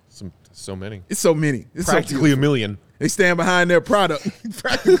 y'all. So many. It's so many. It's practically a million. They stand behind their product.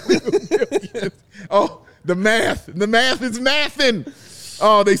 Practically a million. Oh, the math. The math is mathing.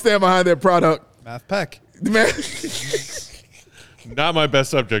 Oh, they stand behind their product. Math Peck. The math. Not my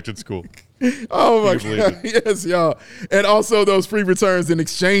best subject at school. Oh, my God. Yes, y'all. And also those free returns and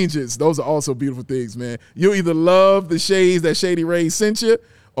exchanges. Those are also beautiful things, man. You'll either love the shades that Shady Rays sent you,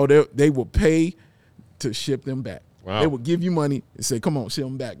 or they will pay to ship them back. Wow. They will give you money and say, come on, ship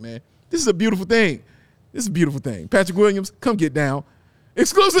them back, man. This is a beautiful thing. This is a beautiful thing. Patrick Williams, come get down.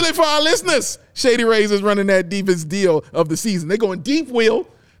 Exclusively for our listeners, Shady Rays is running that deepest deal of the season. They're going deep, Will.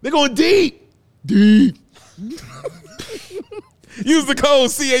 They're going deep. Deep. Use the code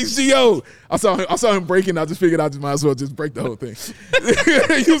CHGO. I saw him breaking. I just figured I just might as well just break the whole thing. Use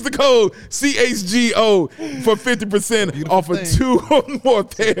the code CHGO for 50% off of 2 or more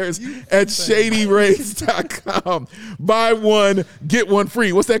pairs at ShadyRays.com. Buy one, get one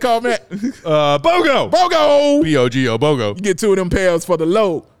free. What's that called, Matt? BOGO. BOGO. BOGO. BOGO. You get 2 of them pairs for the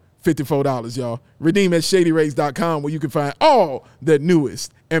low $54, y'all. Redeem at ShadyRays.com where you can find all the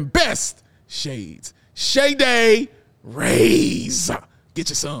newest and best shades. Shady Rays. Get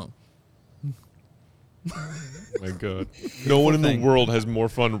you some. My God. No one in the world has more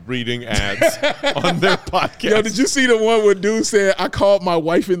fun reading ads on their podcast. Yo, did you see the one where dude said, I called my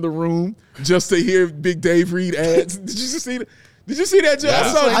wife in the room just to hear Big Dave read ads? Did you see that? Did you see that, Joe?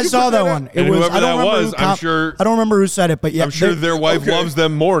 Yeah. I saw that one. And whoever that was, I'm sure. I don't remember who said it, but yeah. I'm sure their wife loves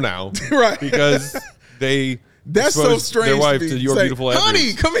them more now. Right. Because they That's so strange. Their wife to to your say, beautiful ads.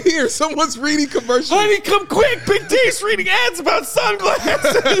 Honey, come here. Someone's reading commercials. Honey, come quick. Big Dave's reading ads about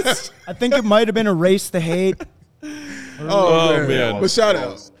sunglasses. I think it might have been Erase the Hate. Oh, man. But shout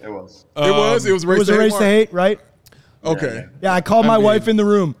out. It was. It was Erase the Hate, right? Okay. Yeah, I called my wife in the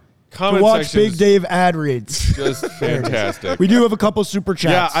room to Comment watch section's Big Dave ad reads. Just fantastic. We do have a couple super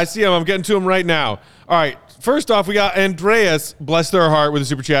chats. Yeah, I see them. I'm getting to them right now. All right. First off, we got Andreas, bless their heart, with a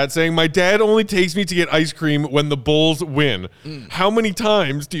super chat saying, my dad only takes me to get ice cream when the Bulls win. How many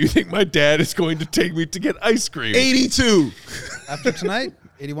times do you think my dad is going to take me to get ice cream? 82. After tonight,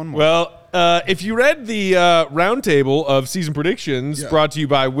 81 more. Well, if you read the roundtable of season predictions brought to you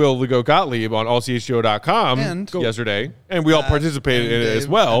by Will the Goat Gottlieb on allchgo.com And yesterday, and we all participated in it as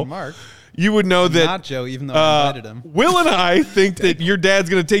well, and Mark. you would know that Not Joe, even though I invited him. Will and I think that your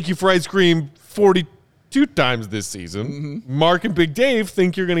dad's going to take you for ice cream 42 times this season. Mark and Big Dave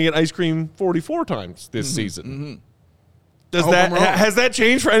think you're going to get ice cream 44 times this season. Does that has that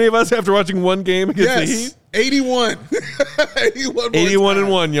changed for any of us after watching one game against the Heat? 81. 81 and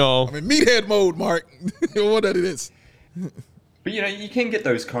 1, y'all. I'm in meathead mode, Mark. What that it is. But you can get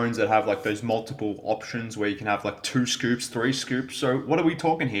those cones that have like those multiple options where you can have like 2 scoops, 3 scoops. So what are we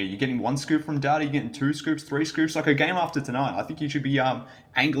talking here? You're getting 1 scoop from Dad, you're getting 2 scoops, 3 scoops. Like a game after tonight, I think you should be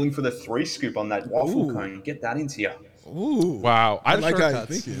angling for the 3 scoop on that waffle cone. Get that into you. Ooh. Wow. I like how you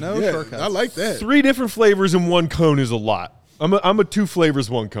shortcuts. thinking. No shortcuts. I like that. 3 different flavors in one cone is a lot. I'm a 2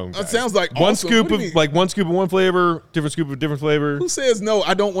 flavors, 1 cone guy. That sounds like one awesome. scoop What do of you mean? like 1 scoop of one flavor, different scoop of different flavor. Who says no?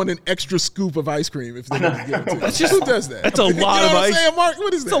 I don't want an extra scoop of ice cream if they're going to give it to you. Who does that? That's a lot you know of what I'm ice. saying, Mark?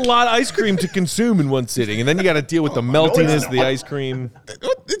 What is It's that? a lot of ice cream to consume in one sitting, and then you got to deal with the meltiness of the ice cream.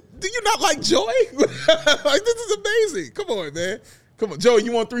 Do you not like joy? Like, this is amazing. Come on, man. Come on, Joe.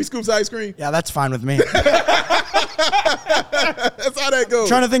 You want 3 scoops of ice cream? Yeah, that's fine with me. That's how that goes.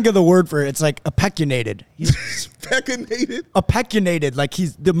 Trying to think of the word for it. It's like opinionated. He's Pecinated. opinionated. Like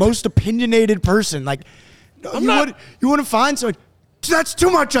he's the most opinionated person. Like you wouldn't find someone. That's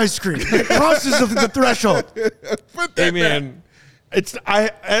too much ice cream. It crosses the threshold. Put that Hey back. man,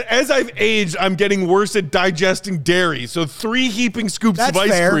 as I've aged, I'm getting worse at digesting dairy. So 3 heaping scoops That's of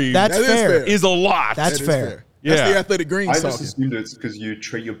ice fair. cream That's That is fair. fair. is a lot. That's That is fair. That's Yeah. the athletic greens I just talking. assumed it's because you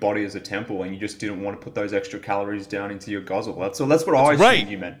treat your body as a temple and you just didn't want to put those extra calories down into your guzzle. That's what I right. assumed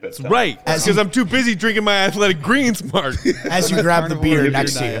you meant. But, That's right. Because I'm too busy drinking my athletic greens, Mark. As you grab the beer Carnivore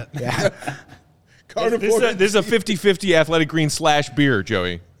next to diet. you. Yeah. Carnivore. This is a 50-50 athletic green / beer,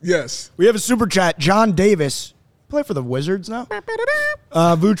 Joey. Yes. We have a super chat. John Davis play for the Wizards now.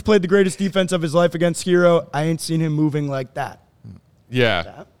 Vooch played the greatest defense of his life against Hero. I ain't seen him moving like that.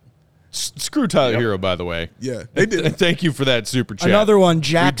 Yeah. Screw Tyler Hero, by the way. Yeah, they did. And thank you for that super chat. Another one,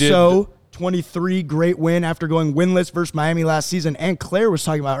 Jaxo, 23, great win after going winless versus Miami last season. And Claire was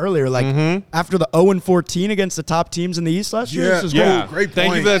talking about earlier, like after the 0-14 against the top teams in the East last year. This is Yeah, great point.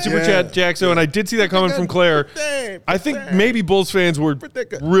 Thank you for that super chat, Jaxo. And I did see that comment from Claire. I think maybe Bulls fans were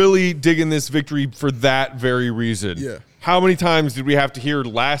really digging this victory for that very reason. Yeah. How many times did we have to hear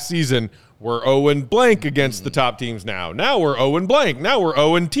last season, we're 0-blank against the top teams now. Now we're 0-blank. Now we're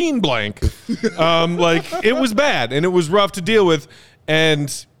 0-teen-blank. Like, it was bad, and it was rough to deal with.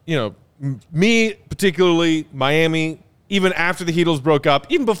 And, you know, me, particularly Miami, even after the Heatles broke up,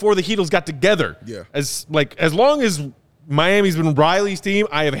 even before the Heatles got together. Yeah. As long as Miami's been Riley's team,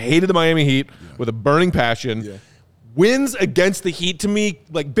 I have hated the Miami Heat with a burning passion. Yeah. Wins against the Heat, to me,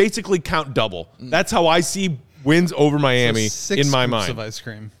 like, basically count double. That's how I see wins over Miami So in my 6 scoops mind. of ice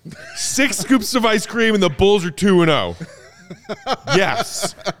cream. 6 scoops of ice cream, and the Bulls are 2-0.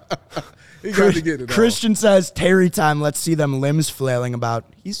 Yes. He got to get it. Christian says, Terry time. Let's see them limbs flailing about.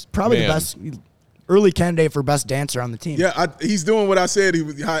 He's probably the best early candidate for best dancer on the team. Yeah, he's doing what I said.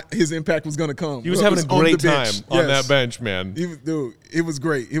 His impact was going to come. He was having a great time on that bench, man. Dude, it was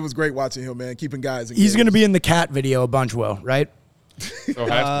great. It was great watching him, man. Keeping guys engaged. He's going to be in the cat video a bunch, Will, right? So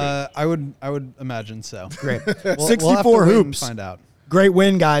has to be. I would imagine so. Great. We'll have to 64 wait and hoops. find out. Great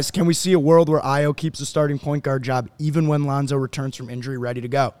win, guys. Can we see a world where Io keeps the starting point guard job even when Lonzo returns from injury ready to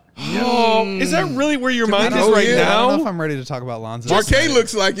go? Oh, is that really where your mind is Oh, right yeah. I don't know now? if I'm ready to talk about Lonzo. Marquet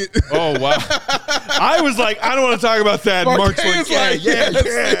looks like it. Oh, wow. I was like, I don't want to talk about that. Mark's Marquet like, is like,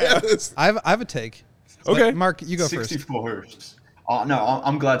 yes. I have a take. Okay. Mark, you go first. 64 hoops. No,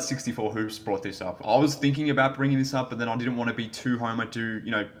 I'm glad 64 hoops brought this up. I was thinking about bringing this up, but then I didn't want to be too homer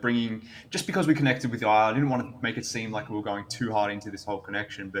to, bringing, just because we connected with I didn't want to make it seem like we were going too hard into this whole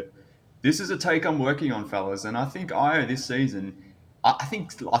connection. But this is a take I'm working on, fellas. And I think Io this season, I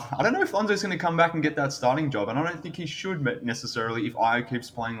don't know if Lonzo's going to come back and get that starting job. And I don't think he should necessarily if Io keeps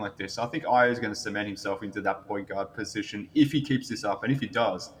playing like this. I think Io is going to cement himself into that point guard position if he keeps this up. And if he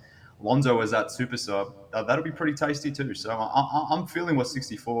does, Lonzo as that super sub, that'll be pretty tasty too. So I'm feeling what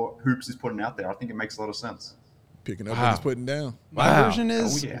 64 hoops is putting out there. I think it makes a lot of sense. Picking up what he's putting down. My version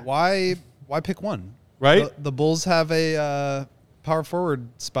is why pick one? right? The Bulls have a power forward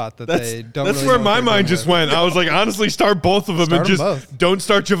spot that they don't. That's really where know my what they're mind doing just with. went. I was like, honestly, start both of them Start and them just both. don't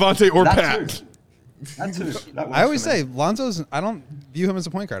start Javante or That Pat. too. That too. That works I always for me. say Lonzo's. I don't view him as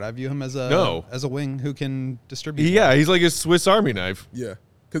a point guard. I view him as a wing who can distribute. Yeah, he's like a Swiss Army knife. Yeah.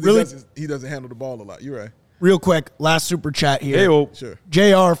 Because Really? he doesn't handle the ball a lot. You're right. Real quick, last super chat here. Hey, well, Sure.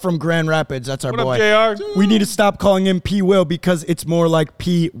 JR from Grand Rapids. That's our what boy. up, JR? We need to stop calling him P. Will because it's more like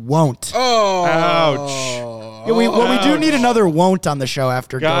P. Won't. Oh. Ouch. Yeah, we do need another won't on the show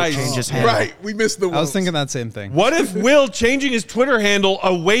after Guys. Dope changes handle. Right. We missed the one. I was thinking that same thing. What if Will changing his Twitter handle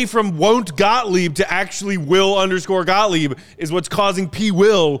away from Won't Gottlieb to actually Will_Gottlieb is what's causing P.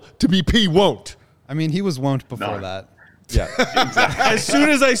 Will to be P. Won't? I mean, he was won't before No. that. Yeah. As soon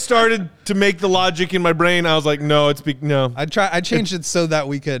as I started to make the logic in my brain, I was like, no, no. I changed it so that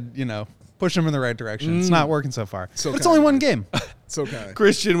we could, push him in the right direction. It's not working so far. So it's kind. only one game. So kind.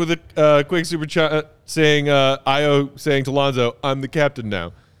 Christian with a quick super chat saying, Io saying to Lonzo, I'm the captain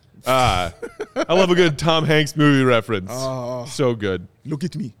now. I love a good Tom Hanks movie reference. So good. Look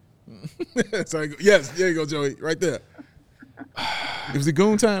at me. So yes, there you go, Joey. Right there. It was a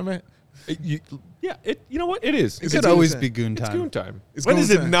goon time, man. You know what? It is. It It's could goon always time. be goon It's time. goon time. It's When goon is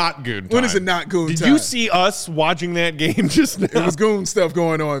it time. not goon time? When is it not goon Did time? you see us watching that game just now? It was goon stuff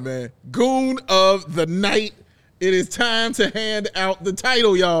going on, man. Goon of the night. It is time to hand out the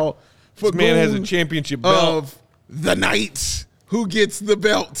title, y'all. For This man has a goon championship belt. of the night. Who gets the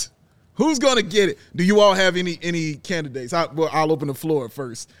belt? Who's gonna get it? Do you all have any candidates? I'll open the floor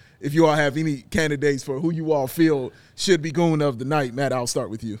first. If you all have any candidates for who you all feel should be goon of the night, Matt, I'll start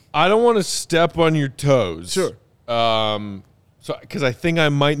with you. I don't want to step on your toes. Sure. So because I think I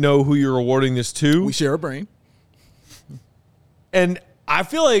might know who you're awarding this to. We share a brain. And I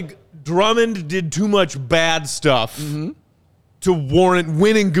feel like Drummond did too much bad stuff to warrant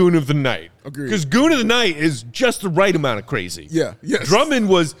winning Goon of the Night. Agreed. Because Goon of the Night is just the right amount of crazy. Yeah, yes. Drummond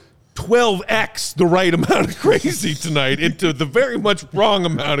was 12x the right amount of crazy tonight into the very much wrong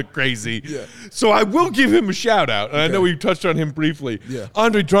amount of crazy. Yeah. So I will give him a shout out. And I know we touched on him briefly. Yeah.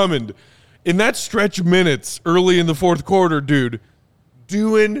 Andre Drummond, in that stretch of minutes early in the fourth quarter, dude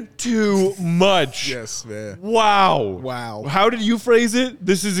doing too much. Yes, man. Wow. How did you phrase it?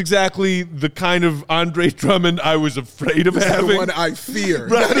 This is exactly the kind of Andre Drummond I was afraid of having. The one I fear.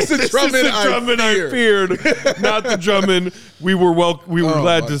 Right. That is the Drummond I feared. Not the Drummond we were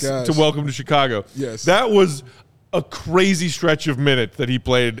glad to welcome to Chicago. Yes. That was a crazy stretch of minutes that he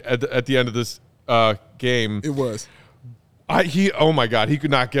played at the end of this game. It was. Oh my God, he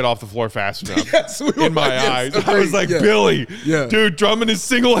could not get off the floor fast enough. Yes, in my eyes. Agreed. I was like, Billy, dude, Drummond is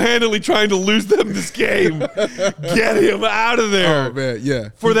single-handedly trying to lose them this game. Get him out of there. Oh, man, yeah.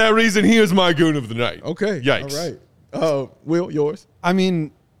 For that reason, he is my goon of the night. Okay. Yikes. All right. Will, yours? I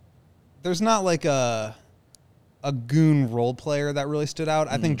mean, there's not like a goon role player that really stood out.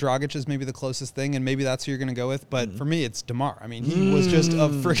 I think Dragic is maybe the closest thing, and maybe that's who you're going to go with. But for me, it's DeMar. I mean, he was just a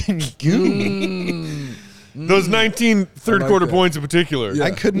freaking goon. Those 19 third-quarter points in particular. Yeah.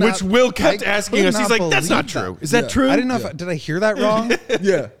 I could not. Which Will kept asking us. He's like, that's not true. Is that true? I didn't know did I hear that wrong?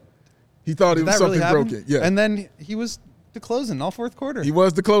 Yeah. He thought it was that something really happened? broken. Yeah. And then he was the closing all fourth quarter. He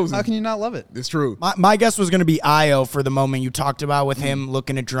was the closing. How can you not love it? It's true. My guess was going to be Io for the moment you talked about with him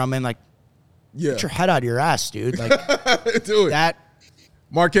looking at Drummond like, get your head out of your ass, dude. Like, do it. That.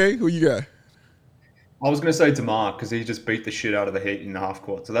 Marquez, who you got? I was going to say DeMar because he just beat the shit out of the Heat in the half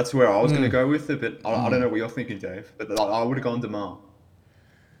court. So that's where I was going to go with it, but I don't know what you're thinking, Dave. But I would have gone DeMar.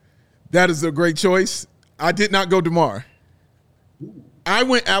 That is a great choice. I did not go DeMar. I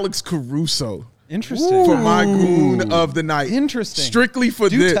went Alex Caruso. Interesting. For my goon of the night. Interesting. Strictly for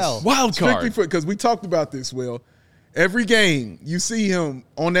this. Tell. Wild card. Strictly for, because we talked about this, Will. Every game, you see him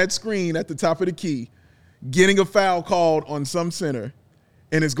on that screen at the top of the key getting a foul called on some center.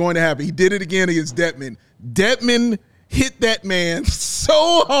 And it's going to happen. He did it again against Detman. Detman hit that man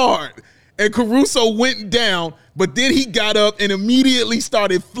so hard, and Caruso went down, but then he got up and immediately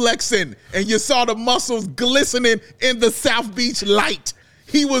started flexing, and you saw the muscles glistening in the South Beach light.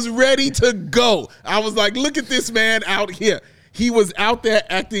 He was ready to go. I was like, look at this man out here. He was out there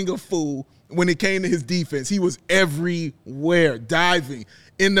acting a fool when it came to his defense. He was everywhere, diving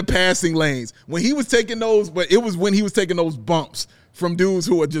in the passing lanes. When he was taking those, but it was when he was taking those bumps from dudes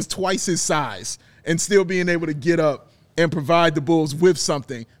who are just twice his size and still being able to get up and provide the Bulls with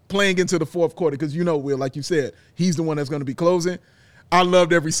something playing into the fourth quarter. Because Will, like you said, he's the one that's going to be closing. I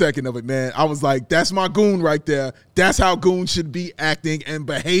loved every second of it, man. I was like, that's my goon right there. That's how goons should be acting and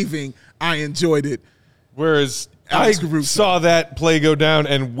behaving. I enjoyed it. Whereas Alex I Caruso saw that play go down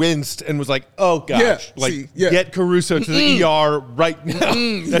and winced and was like, oh, gosh. Get Caruso to the ER right now.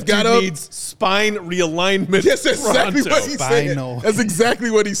 That dude needs spine realignment. That's exactly what he said. That's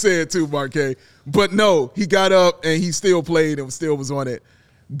exactly what he said, too, Marquez. But no, he got up and he still played and still was on it.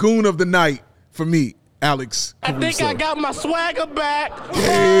 Goon of the night for me, Alex Caruso. I think I got my swagger back.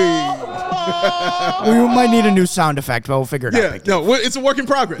 We might need a new sound effect, but we'll figure it out. No, it's a work in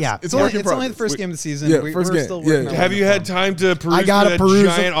progress. Yeah. It's a work in progress. It's only the first game of the season. Yeah, We're first game. still working on Have you had time to peruse I got that to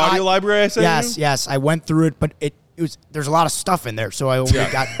peruse giant audio library I sent you? Yes. I went through it, but it was there's a lot of stuff in there, so I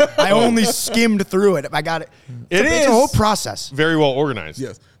only skimmed through it. I got it. It's a whole process. Very well organized.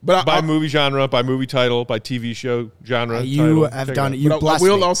 Yes. But by movie genre, by movie title, by TV show genre. You have done it. You blessed me.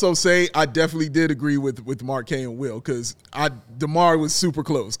 I will me. also say I definitely did agree with Marquez and Will because DeMar was super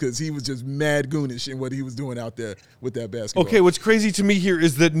close because he was just mad goonish in what he was doing out there with that basketball. Okay, what's crazy to me here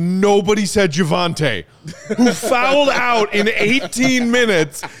is that nobody said Javante, who fouled out in 18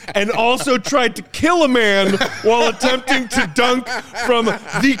 minutes and also tried to kill a man while attempting to dunk from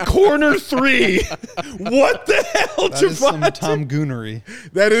the corner three. What the hell, That Javante? is some Tom Goonery.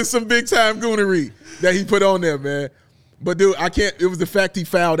 That is some big time goonery that he put on there, man. But dude, I can't. It was the fact he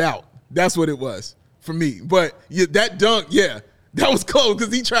fouled out. That's what it was for me. But that dunk, that was close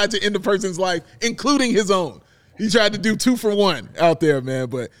because he tried to end a person's life, including his own. He tried to do 2 for 1 out there,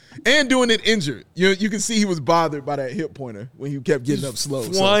 man. And doing it injured. You can see he was bothered by that hip pointer when he kept getting up slow.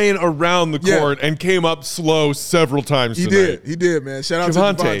 Flying around the court and came up slow several times tonight. He did, man. Shout out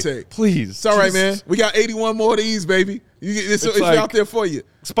to Javante. Please. It's all right, man. We got 81 more of these, baby. It's like, out there for you.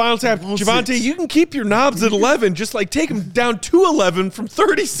 Spinal Tap. Javante, you can keep your knobs at 11. Just take them down to 11 from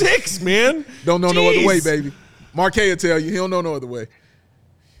 36, man. Don't know no other way, baby. Marquez will tell you. He don't know no other way.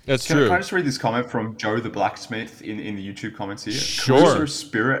 That's true. Can I just read this comment from Joe the Blacksmith in the YouTube comments here? Sure. Caruso's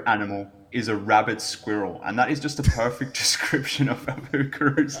spirit animal is a rabid squirrel, and that is just a perfect description of who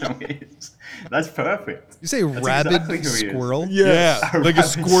Caruso is. That's perfect. You say That's rabid exactly who he is. squirrel? Yes. Yeah, like a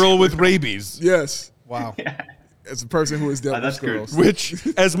squirrel with rabies. Yes. Wow. Yeah. As a person who has dealt with That's squirrels. Which,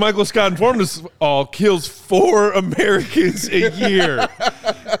 as Michael Scott informed us all, kills 4 Americans a year.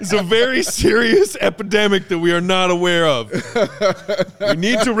 is a very serious epidemic that we are not aware of. We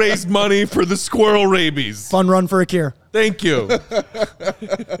need to raise money for the squirrel rabies. Fun run for a cure. Thank you.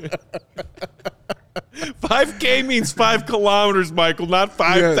 5K means 5 kilometers, Michael, not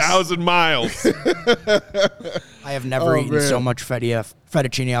 5,000 miles. I have never eaten so much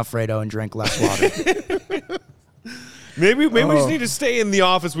fettuccine Alfredo and drank less water. Maybe we just need to stay in the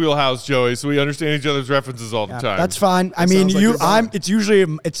office wheelhouse, Joey, so we understand each other's references all the time. That's fine. I mean, it's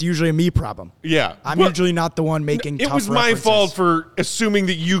usually a me problem. Yeah. I'm usually not the one making tough references. It was my fault for assuming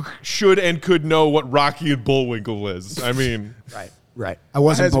that you should and could know what Rocky and Bullwinkle is. I mean. Right. I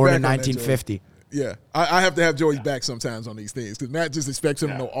wasn't born in 1950. Yeah. I have to have Joey's back sometimes on these things because Matt just expects him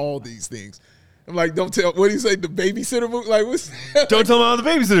to know all these things. I'm like, don't tell. What do you say? The babysitter book? Like, what's that? Don't tell him how the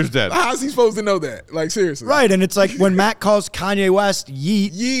babysitter's dead. How's he supposed to know that? Like, seriously. Right, and it's like when Matt calls Kanye West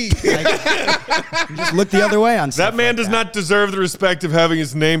yeet. Like, you just look the other way on stuff. That man does not deserve the respect of having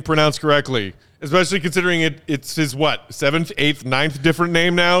his name pronounced correctly, especially considering it's his, 7th, 8th, 9th different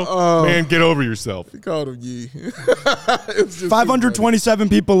name now? Man, get over yourself. He called him Yee. 527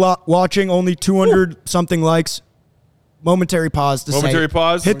 people watching, only 200-something likes. Momentary pause to Momentary say,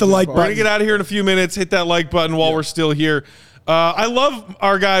 pause. hit the like button. We're going to get out of here in a few minutes. Hit that like button while we're still here. I love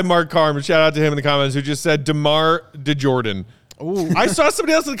our guy, Mark Carmen. Shout out to him in the comments who just said DeMar DeJordan. I saw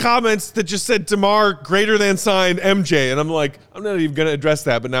somebody else in the comments that just said DeMar greater than sign MJ. And I'm like, I'm not even going to address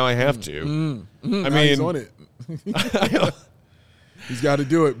that, but now I have to. I mean, he's on it. He's got to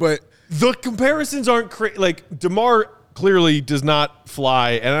do it. But the comparisons aren't crazy. Like, DeMar clearly does not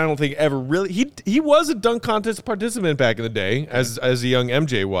fly, and I don't think ever really. He was a dunk contest participant back in the day, as a young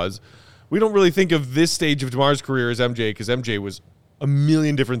MJ was. We don't really think of this stage of DeMar's career as MJ because MJ was a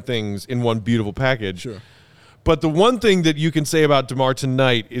million different things in one beautiful package. Sure. But the one thing that you can say about DeMar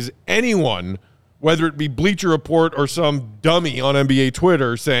tonight is anyone, whether it be Bleacher Report or some dummy on NBA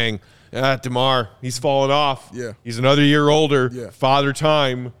Twitter saying, DeMar, he's fallen off. Yeah. He's another year older. Yeah. Father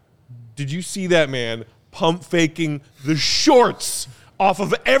time. Did you see that man pump faking the shorts off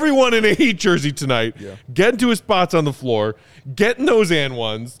of everyone in a Heat jersey tonight, getting to his spots on the floor, getting those and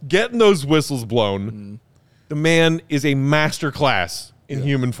ones, getting those whistles blown? The man is a masterclass in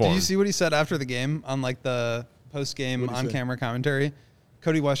human form. Did you see what he said after the game on like the post-game on-camera commentary?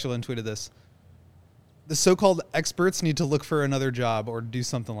 Cody Westerlund tweeted this. The so-called experts need to look for another job or do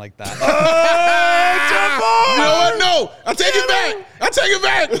something like that. You know what? No, I take it back. I take it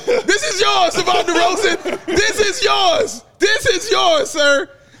back. This is yours, Savon DeRozan. This is yours. This is yours, sir.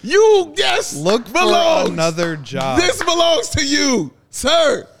 You look for another job. This belongs to you,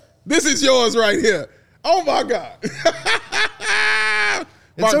 sir. This is yours right here. Oh my God.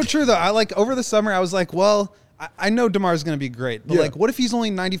 It's so true though. I like over the summer I was like, well, I know DeMar's going to be great, but like, what if he's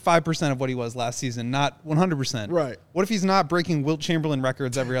only 95% of what he was last season, not 100%? Right. What if he's not breaking Wilt Chamberlain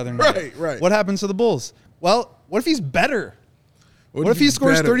records every other night? Right. What happens to the Bulls? Well, what if he's better? What if he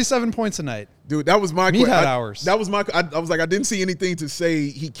scores 37 points a night? Dude, that was my Meat question. hat hours. That was my. I was like, I didn't see anything to say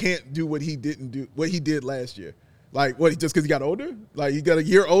he can't do what he didn't do, what he did last year. Like, what? Just because he got older? Like, he got a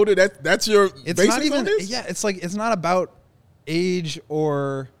year older? That's your. It's not even. Yeah, it's like it's not about age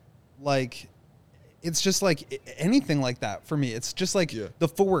or like. It's just like anything like that for me. It's just like the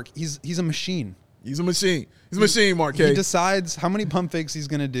footwork. He's a machine. He's a machine. He's a machine, Mark K. He decides how many pump fakes he's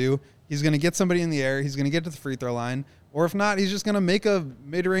going to do. He's going to get somebody in the air. He's going to get to the free throw line. Or if not, he's just going to make a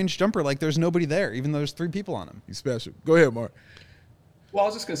mid-range jumper like there's nobody there, even though there's 3 people on him. He's special. Go ahead, Mark. Well, I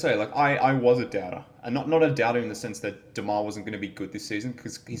was just going to say, like, I was a doubter. And not a doubter in the sense that DeMar wasn't going to be good this season,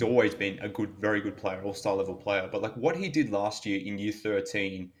 because he's always been a very good player, all-star level player. But, like, what he did last year in year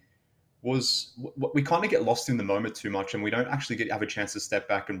 13 was we kind of get lost in the moment too much, and we don't actually have a chance to step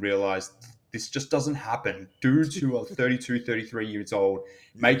back and realize this just doesn't happen. Dudes who are 32, 33 years old,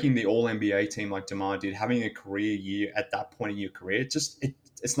 making the All-NBA team like DeMar did, having a career year at that point in your career,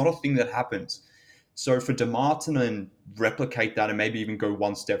 it's not a thing that happens. So for DeMar to then replicate that and maybe even go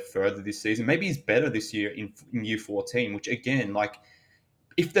one step further this season, maybe he's better this year in year 14, which again, like,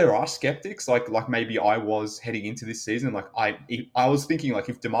 if there are skeptics, like maybe I was heading into this season, like I was thinking, like,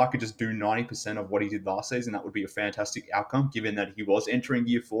 if DeMar could just do 90% of what he did last season, that would be a fantastic outcome, given that he was entering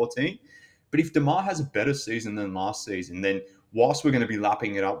year 14. But if DeMar has a better season than last season, then whilst we're going to be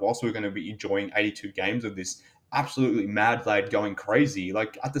lapping it up, whilst we're going to be enjoying 82 games of this absolutely mad lad going crazy,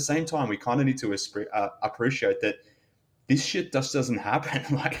 like, at the same time, we kind of need to appreciate that this shit just doesn't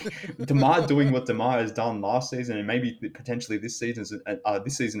happen. Like, DeMar doing what DeMar has done last season and maybe potentially this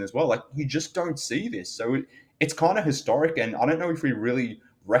season as well, like, you just don't see this. So it's kind of historic, and I don't know if we really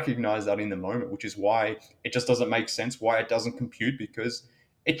recognize that in the moment, which is why it just doesn't make sense, why it doesn't compute, because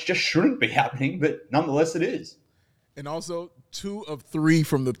it just shouldn't be happening, but nonetheless it is. And also 2 of 3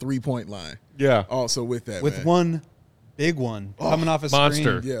 from the 3-point line. Yeah. Also with that, With man. one big one coming off a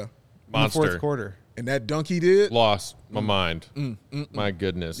monster. screen Yeah. in Monster. the fourth quarter. And that dunk he did. Lost my mind. My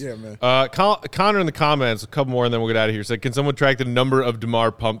goodness. Yeah, man. Connor in the comments, a couple more, and then we'll get out of here. Said, can someone track the number of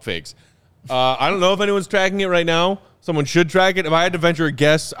DeMar pump fakes? I don't know if anyone's tracking it right now. Someone should track it. If I had to venture a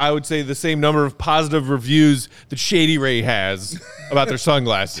guess, I would say the same number of positive reviews that Shady Ray has about their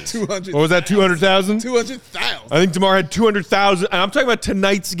sunglasses. 200. What was that, 200,000? 200,000. I think DeMar had 200,000. And I'm talking about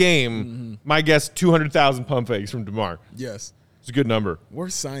tonight's game. My guess, 200,000 pump fakes from DeMar. Yes. It's a good number.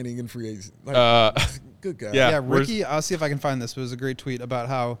 Worst signing in free agency. Good guy. Yeah. Yeah, Ricky, I'll see if I can find this. But it was a great tweet about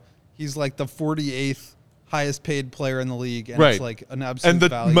how he's like the 48th highest paid player in the league. And Right. it's like an absolute And the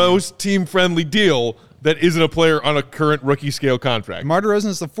value. most team-friendly deal that isn't a player on a current rookie scale contract. DeMar DeRozan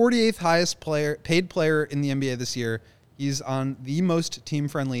is the 48th highest paid player in the NBA this year. He's on the most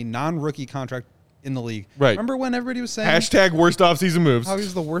team-friendly non-rookie contract in the league. Right. Remember when everybody was saying Hashtag worst offseason moves. how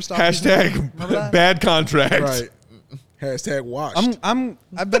he's the worst offseason move? Remember Hashtag that? bad contract. Right. Hashtag washed.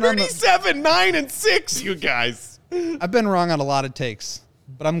 I've been on the, 37, 9, and 6, you guys. I've been wrong on a lot of takes,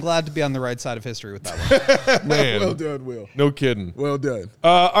 but I'm glad to be on the right side of history with that one. Man. Well done, Will. No kidding. Well done.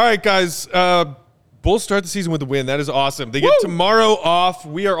 All right, guys. Bulls start the season with a win. That is awesome. They get tomorrow off.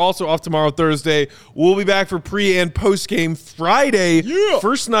 We are also off tomorrow, Thursday. We'll be back for pre- and post-game Friday. Yeah.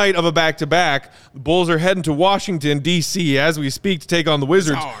 First night of a back-to-back. The Bulls are heading to Washington, D.C. as we speak to take on the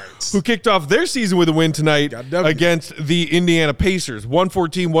Wizards, Wizards. who kicked off their season with a win tonight Got a W. against the Indiana Pacers.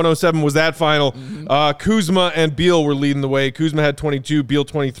 114-107 was that final. Kuzma and Beal were leading the way. Kuzma had 22, Beal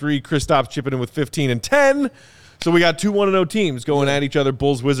 23. Kristaps chipping in with 15 and 10. So we got 2 1-0 teams going at each other,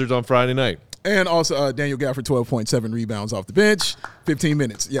 Bulls-Wizards on Friday night. And also Daniel Gafford, 12.7 rebounds off the bench, 15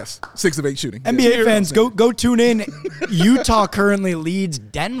 minutes. Yes, 6 of 8 shooting. NBA Yes. fans, go tune in. Utah currently leads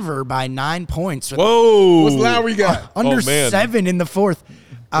Denver by 9 points. Whoa. What's Lowry got? Under Oh, man. 7 in the fourth.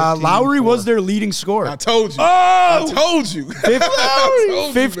 Lowry was their leading scorer. I told you. Oh! I told you. I told you,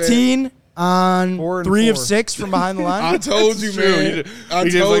 man. 15 on 4 and 3 of 4. 6 from behind the line. I told you, True. man. I He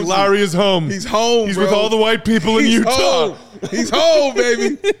just told like you. Lowry is home. He's home. He's bro. with all the white people in He's Utah. Home. He's home,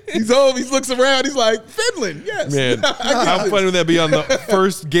 baby. He's home. He looks around. He's like, Finland, yes. Man, how funny would that be on the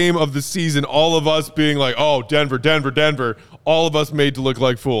first game of the season? All of us being like, oh, Denver, Denver, Denver. All of us made to look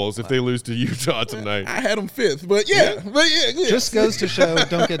like fools if they lose to Utah tonight. I had him 5th, but yeah. Just goes to show,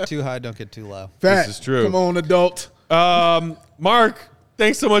 don't get too high, don't get too low. Fact. This is true. Come on, adult. Mark,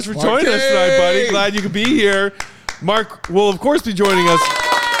 thanks so much for joining us Marky. tonight, buddy. Glad you could be here. Mark will, of course, be joining us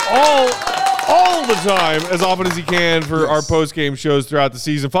all the time, as often as he can, for our post-game shows throughout the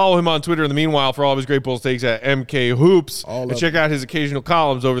season. Follow him on Twitter in the meanwhile for all of his great Bulls takes at MK Hoops. All And of check out his occasional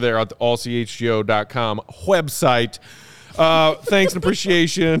columns over there at the allchgo.com website. Thanks and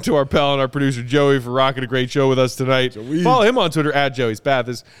appreciation to our pal and our producer Joey for rocking a great show with us tonight. Joey. Follow him on Twitter at Joey's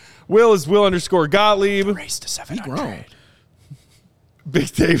Bathis. Will is Will_Gottlieb. Race to 700. Grown.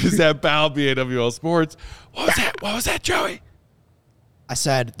 Big Dave is at Pal, BAWL Sports. What was that, Joey? I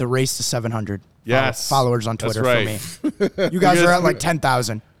said the race to 700. Yes. Followers on That's Twitter right. for me. You guys are at like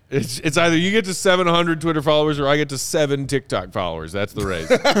 10,000. It's either you get to 700 Twitter followers or I get to 7 TikTok followers. That's the race.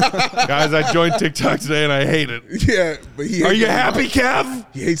 Guys, I joined TikTok today and I hate it. Yeah, but he Are hates you that happy, Kev?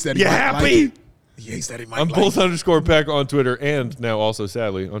 He hates that. He You might happy? Like it. He hates that. He might I'm like Bulls it. _Peck on Twitter and now also,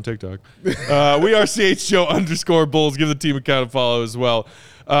 sadly, on TikTok. We are CHGO_Bulls. Give the team a count and follow as well.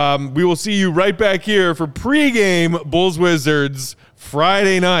 We will see you right back here for pregame Bulls-Wizards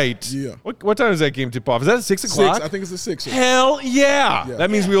Friday night. Yeah. What time does that game tip off? Is that at 6 o'clock? 6. I think it's a 6. Hell yeah. Yeah.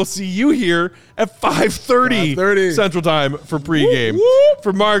 That means we will see you here at 5:30 5:30. Central Time for pregame. whoop.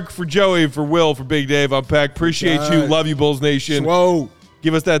 For Mark, for Joey, for Will, for Big Dave, I'm Peck. Appreciate you. Right. Love you, Bulls Nation. Whoa.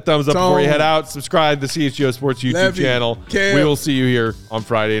 Give us that thumbs up before you Tone. head out. Subscribe to the CHGO Sports YouTube Love you. channel. Kev. We will see you here on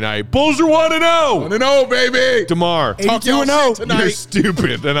Friday night. Bulls are 1-0. 1-0, baby. DeMar, Talk y'all 82-0. shit tonight. you're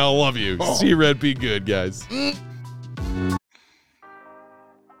stupid, and I love you. Oh. See Red, be good, guys.